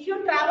 If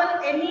you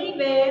travel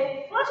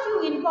anywhere, first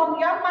you inform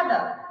your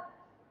mother.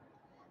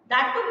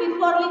 That too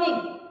before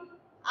leaving.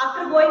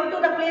 After going to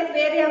the place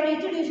where you have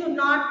reached, you should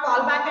not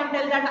call back and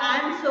tell that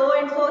I am so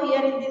and so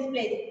here in this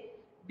place.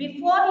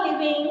 Before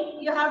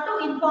leaving, you have to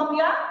inform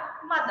your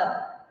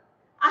mother.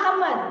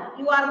 Ahmad,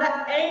 you are the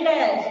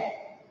eldest.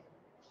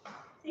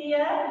 See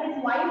here,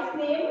 his wife's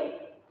name.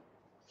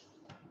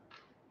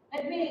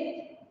 Let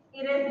me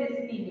erase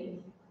this details.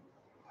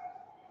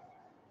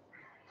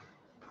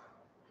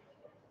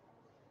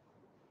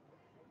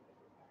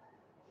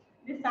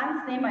 The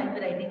son's name I will be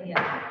writing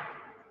here.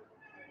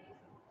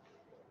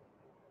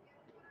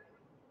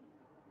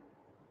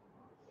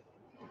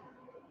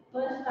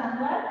 First son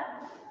was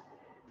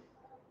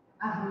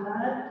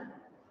Ahmad.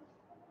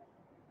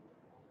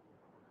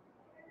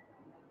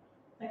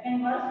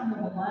 Second was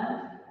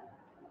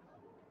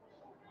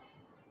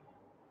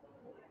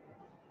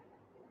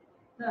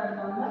Third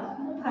one was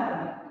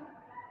Muharram.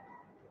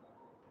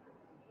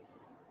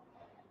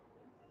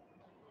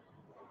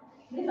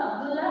 This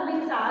Abdullah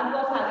bin Saad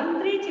was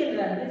having three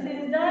children.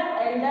 This is the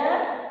elder,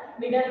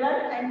 middle one,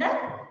 and the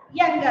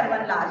younger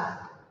one last.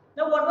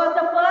 Now, what was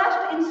the first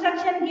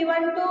instruction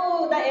given to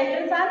the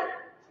elder son?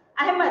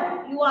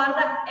 Ahmad, you are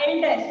the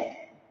eldest.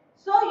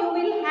 So, you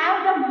will have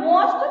the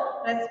most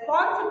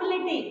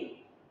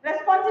responsibility.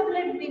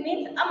 Responsibility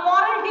means a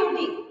moral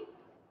duty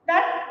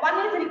that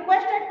one is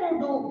requested to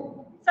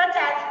do, such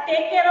as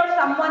take care of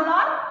someone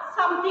or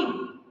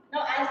something.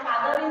 Now, as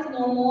father is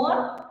no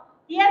more,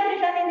 he has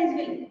written in his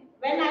will,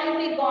 when I will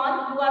be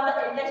gone, you are the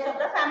eldest of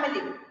the family.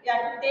 You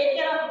have to take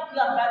care of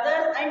your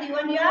brothers and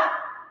even your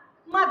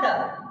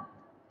mother.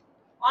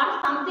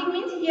 Or something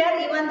means here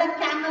even the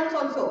camels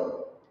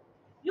also.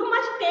 You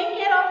must take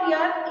care of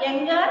your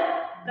younger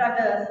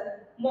brothers,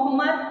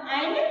 Muhammad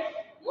and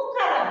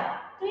Mukarram.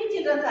 Three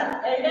children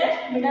are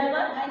eldest, middle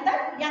one and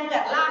the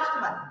younger,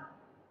 last one.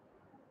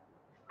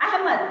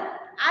 Ahmad,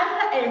 as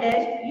the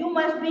eldest, you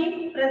must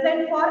be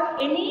present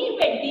for any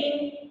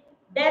wedding,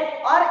 death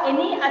or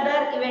any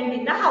other event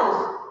in the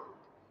house.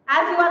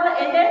 As you are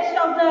the eldest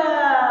of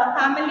the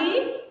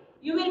family,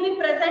 you will be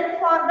present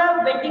for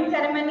the wedding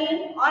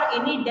ceremony or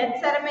any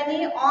death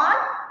ceremony, or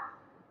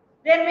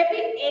there may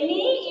be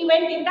any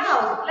event in the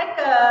house like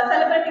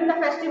celebrating the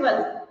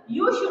festivals.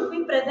 You should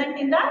be present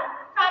in the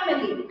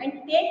family and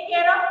take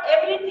care of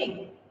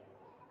everything.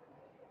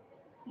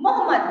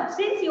 Muhammad,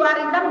 since you are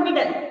in the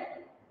middle,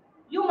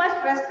 you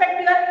must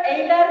respect your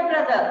elder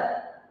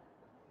brother.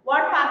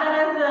 What father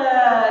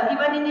has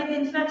given in his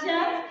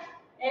instructions?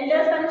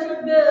 Elder son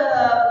should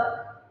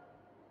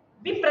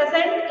be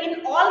present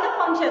in all the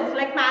functions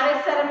like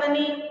marriage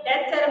ceremony,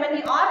 death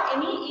ceremony or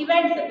any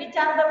events which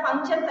are the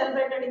functions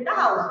celebrated in the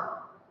house.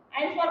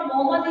 And for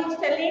Muhammad is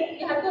telling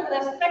you have to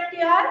respect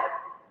your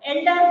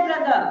elder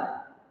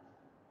brother.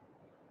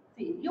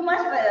 See, you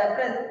must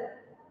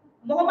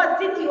Muhammad,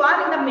 since you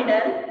are in the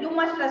middle, you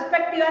must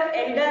respect your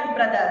elder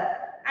brother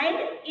and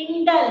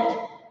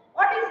indulge.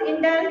 What is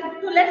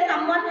indulge? To let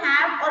someone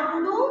have or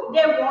to do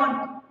they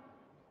want.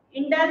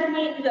 Indulge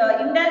means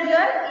indulge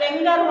your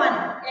younger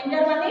one.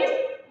 Younger one is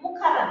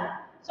Mukarram.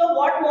 So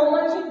what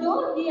Muhammad should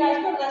do? He has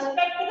to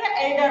respect the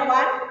elder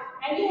one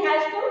and he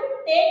has to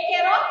take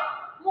care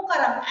of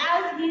Mukarram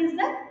as he is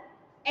the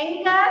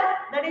younger,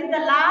 that is the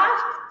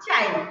last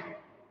child.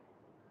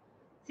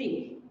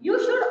 See, you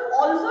should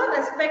also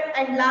respect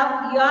and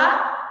love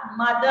your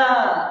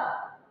mother.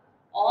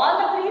 All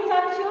the three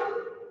sons should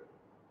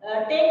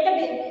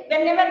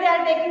whenever they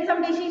are taking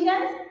some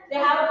decisions, they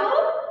have to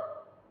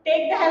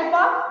take the help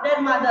of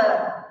their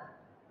mother.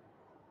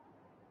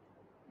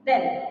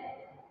 Then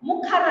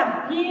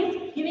Mukarram, he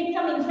is giving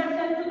some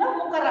instructions to the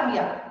Mukarram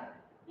here.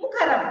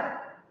 Mukarram,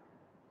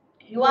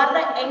 you are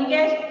the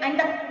youngest and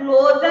the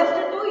closest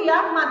to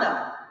your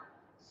mother.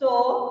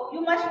 So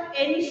you must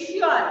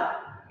ensure.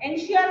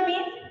 Ensure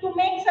means to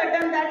make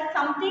certain that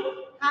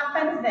something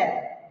happens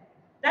there.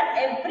 That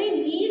every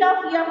need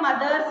of your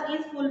mothers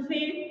is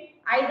fulfilled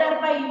either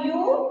by you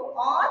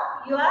or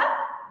your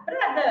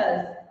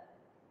brothers.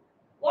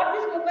 What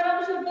this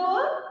Mukarram should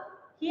do?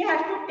 He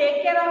has to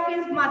take care of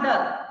his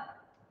mother.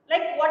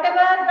 Like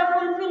whatever the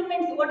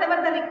fulfillments,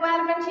 whatever the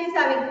requirement she is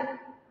having,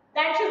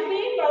 that should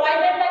be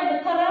provided by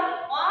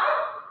Mukarram,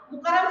 or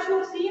Mukarram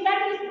should see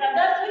that his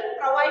brothers will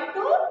provide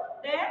to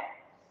their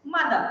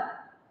mother.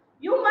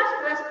 You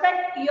must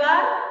respect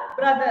your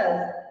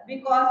brothers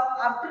because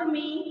after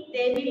me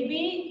they will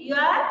be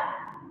your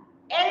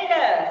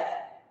elders.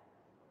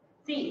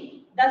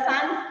 See, the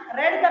sons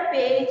read the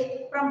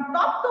page from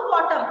top to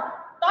bottom.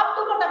 Top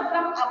to bottom,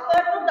 from upper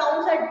to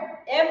downside,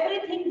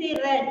 everything they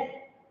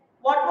read.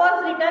 What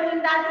was written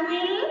in that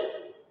will?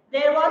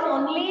 There was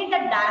only the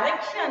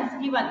directions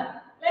given.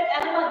 Like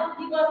Ahmad,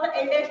 he was the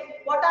eldest.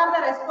 What are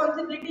the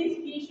responsibilities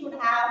he should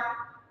have?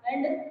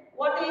 And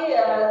what is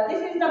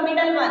this is the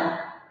middle one.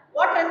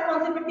 What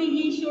responsibility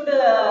he should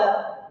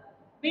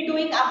be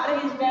doing after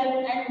his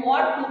death, and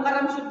what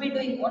Mukarram should be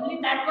doing? Only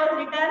that was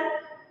written.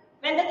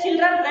 When the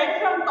children read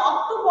from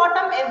top to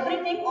bottom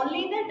everything,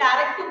 only the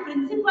directive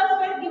principles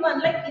were given,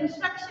 like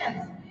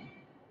instructions.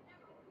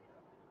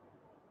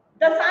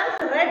 The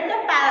sons read the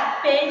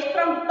page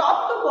from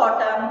top to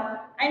bottom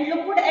and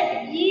looked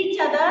at each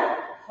other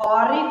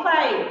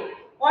horrified.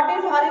 What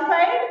is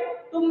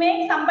horrified? To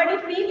make somebody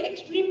feel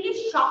extremely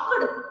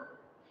shocked.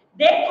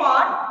 They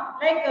thought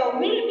like will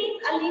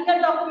means a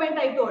legal document,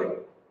 I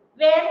told,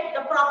 where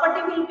the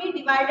property will be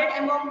divided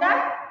among the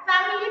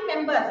family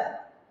members.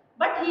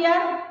 But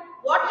here,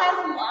 what has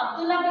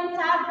Abdullah bin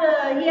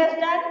Saad he has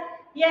done?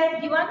 He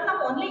has given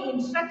some only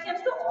instructions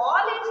to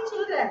all his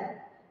children.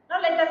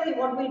 Now let us see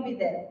what will be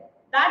there.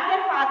 That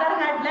their father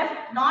had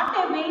left not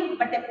a will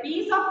but a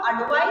piece of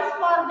advice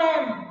for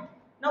them.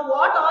 Now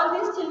what all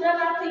these children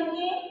are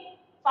thinking?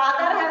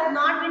 Father has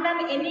not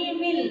written any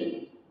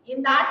will.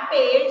 In that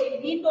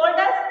page, he told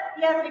us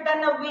he has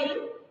written a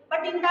will.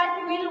 But in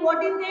that will,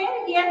 what is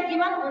there? He has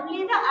given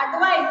only the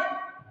advice.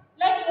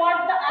 Like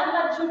what the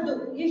Ahmad should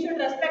do. He should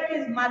respect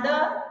his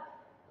mother.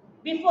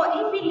 Before,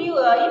 if he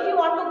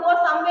want to go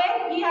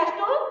somewhere, he has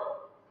to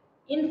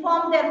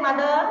inform their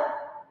mother.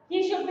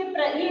 He should be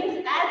he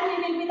is, as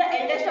he will be the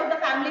eldest of the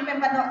family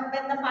member.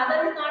 When the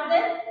father is not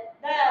there,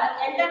 the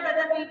elder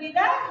brother will be the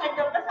head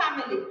of the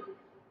family.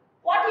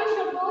 What he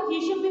should do?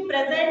 He should be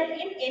present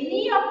in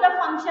any of the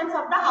functions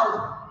of the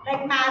house,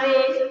 like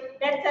marriage,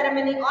 death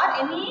ceremony, or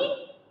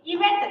any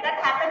event that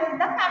happens in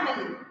the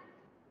family.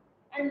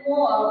 And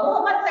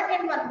Muhammad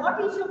second one,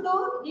 what he should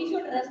do? He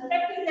should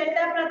respect his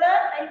elder brother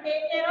and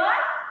take care of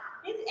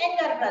his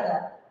younger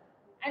brother.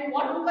 And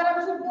what Mukarram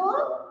should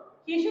do?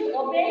 He should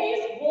obey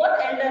his both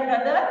elder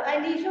brother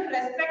and he should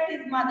respect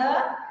his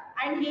mother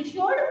and he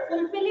should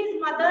fulfill his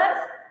mother's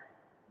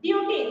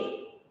duties.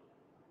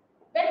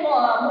 When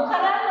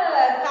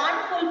Mukarram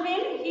can't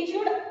fulfill, he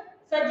should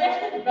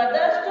suggest his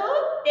brothers to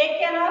take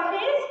care of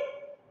his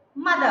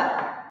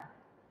mother.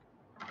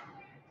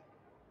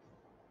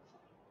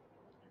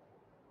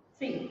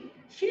 See,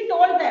 she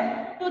told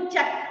them to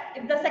check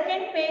if the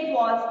second page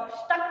was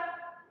stuck.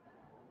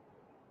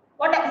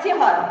 What see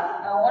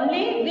her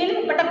only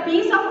will, but a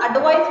piece of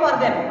advice for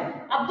them.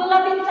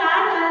 Abdullah bin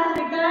Saad has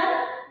written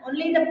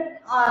only the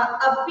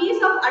a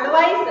piece of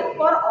advice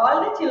for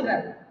all the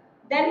children.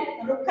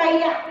 Then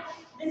Ruqayya,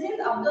 this is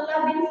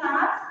Abdullah bin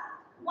Saad's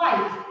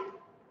wife.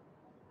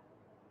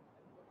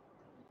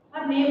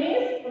 Her name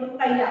is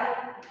Ruqayya.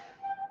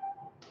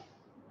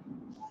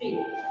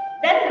 See,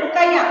 then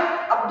Ruqayya,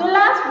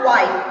 Abdullah's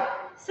wife,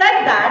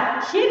 said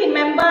that she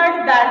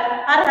remembered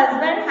that her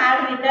husband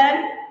had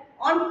written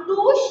on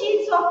 2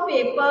 sheets of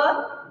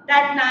paper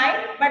that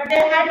night, but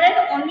they had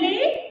read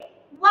only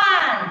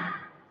one.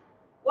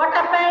 What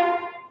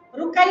happened?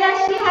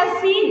 Ruqayya, she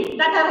has seen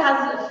that her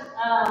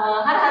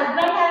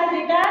husband has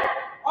written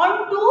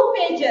on 2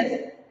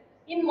 pages.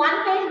 In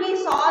one page, we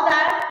saw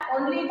that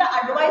only the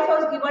advice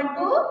was given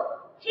to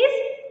his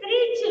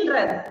 3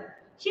 children.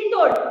 She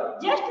told,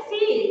 just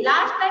see,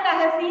 last night I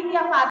have seen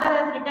your father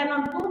has written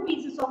on 2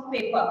 pieces of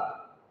paper.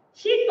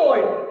 She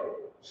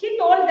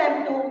told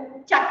them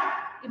to check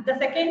if the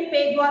second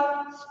page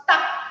was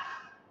stuck.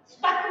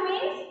 Stuck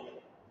means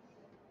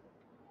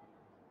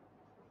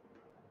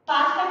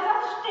past tense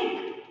of stick.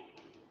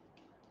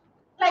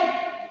 Like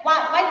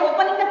while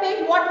opening the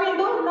page, what we'll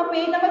do? No,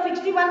 page number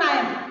 61 I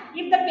am.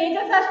 If the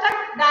pages are stuck,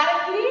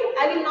 directly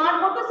I will not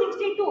go to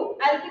 62.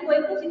 I will be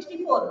going to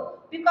 64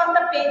 because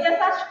the pages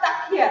are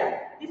stuck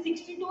here. The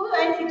 62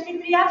 and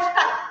 63 are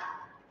stuck.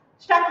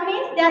 Stuck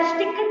means they are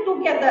sticked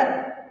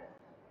together.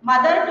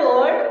 Mother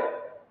told,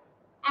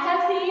 I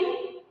have seen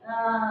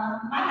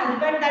my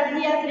husband that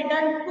he has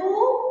written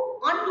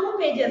on 2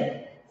 pages.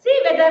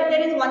 See whether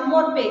there is one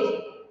more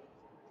page.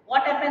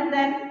 What happens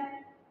then?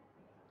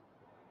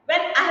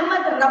 When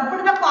Ahmad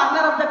rubbed the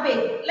corner of the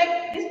page,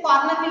 like this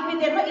corner will be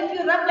there. No? If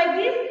you rub like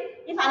this,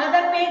 if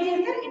another page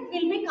is there, it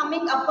will be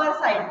coming upper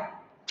side.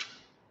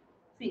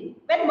 See,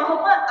 when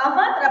Ahmad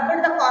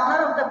rubbed the corner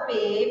of the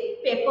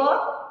paper,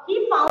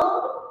 he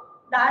found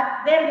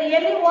that there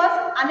really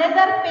was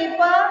another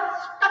paper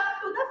stuck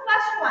to the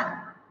first one.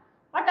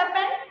 What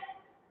happened?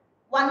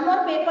 One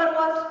more paper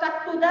was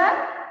stuck to the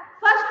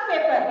first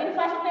paper. In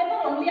first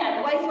paper, only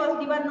advice was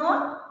given.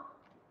 No,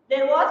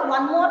 there was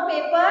one more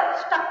paper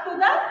stuck to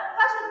the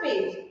first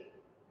page.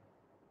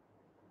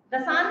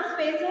 The son's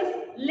faces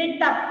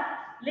lit up.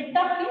 Lit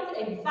up means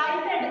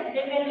excited.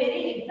 They were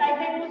very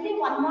excited to see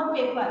one more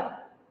paper.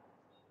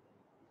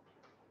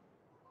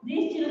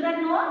 These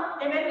children know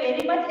they were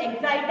very much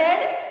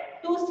excited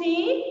to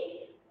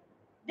see.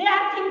 They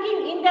are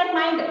thinking in their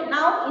mind,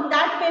 now in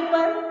that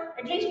paper,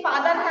 at least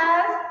father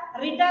has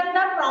written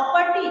the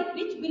property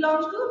which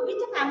belongs to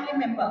which family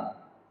member.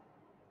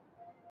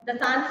 The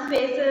son's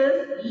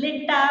faces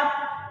lit up.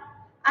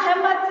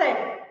 Ahmad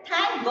said,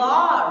 thank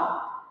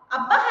God,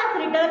 Abba has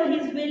written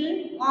his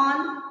will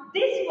on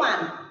this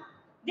one.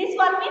 This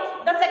one means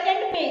the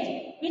second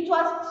page, which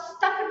was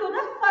stuck to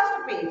the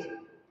first page.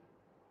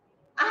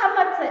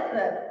 Ahmad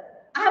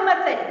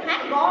said,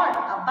 thank God,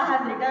 Abba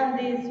has written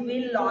this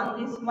will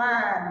on this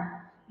one.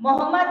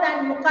 Muhammad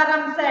and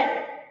Mukarram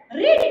said,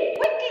 read it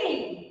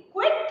quickly.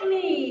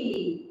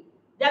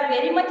 They are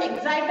very much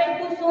excited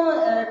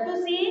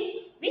to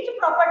see which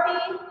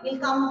property will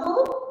come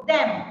to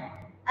them.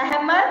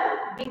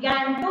 Ahmad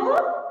began to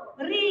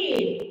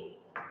read.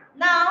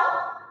 Now,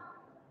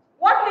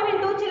 what we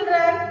will do,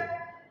 children?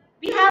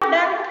 We have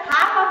done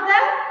half of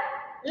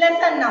the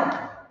lesson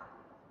now.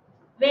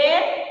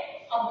 Where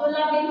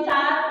Abdullah bin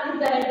Saad is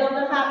the head of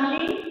the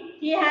family.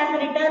 He has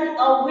written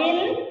a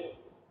will.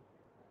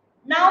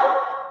 Now,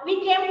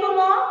 we came to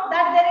know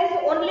that there is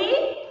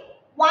only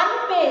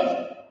one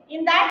page.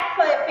 In that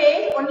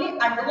page, only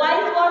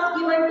advice was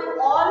given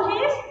to all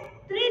his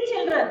 3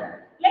 children.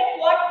 Like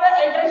what the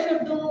elder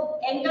should do,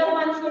 younger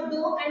one should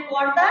do, and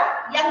what the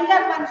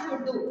younger one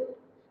should do.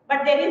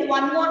 But there is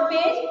one more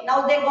page.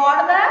 Now they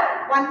got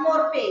the one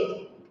more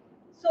page.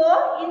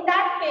 So in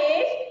that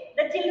page,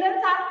 the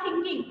children are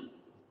thinking.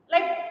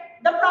 Like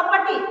the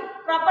property.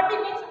 Property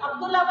means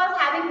Abdullah was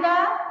having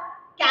the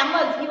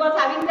camels. He was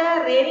having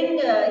the rearing.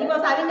 He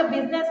was having a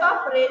business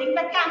of rearing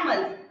the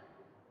camels.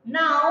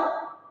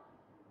 Now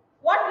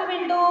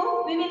do?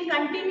 We will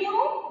continue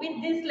with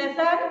this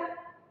lesson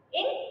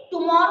in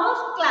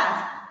tomorrow's class.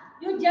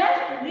 You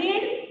just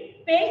read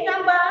page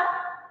number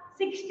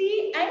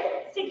 60 and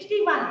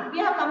 61. We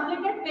have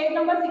completed page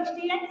number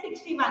 60 and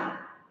 61.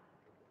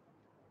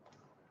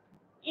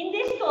 In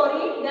this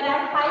story, there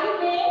are 5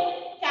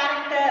 main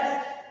characters.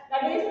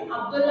 That is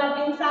Abdullah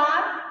bin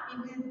Saad.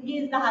 He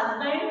is the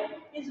husband.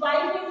 His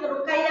wife is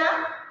Ruqayya.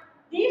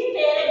 These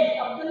parents,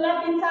 Abdullah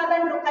bin Saad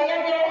and Ruqayya,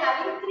 they are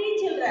having 3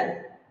 children.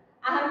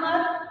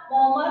 Ahmad,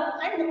 Muhammad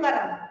and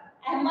Mukarram.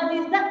 Ahmad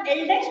is the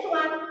eldest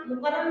one.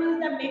 Mukarram is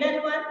the middle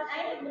one.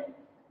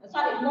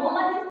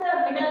 Muhammad is the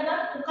middle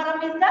one. Mukarram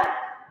is the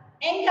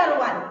younger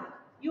one.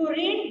 You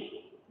read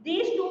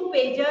these 2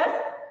 pages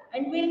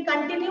and we'll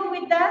continue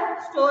with the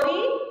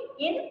story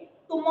in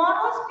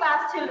tomorrow's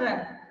class, children.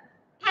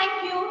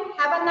 Thank you.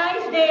 Have a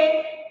nice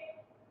day.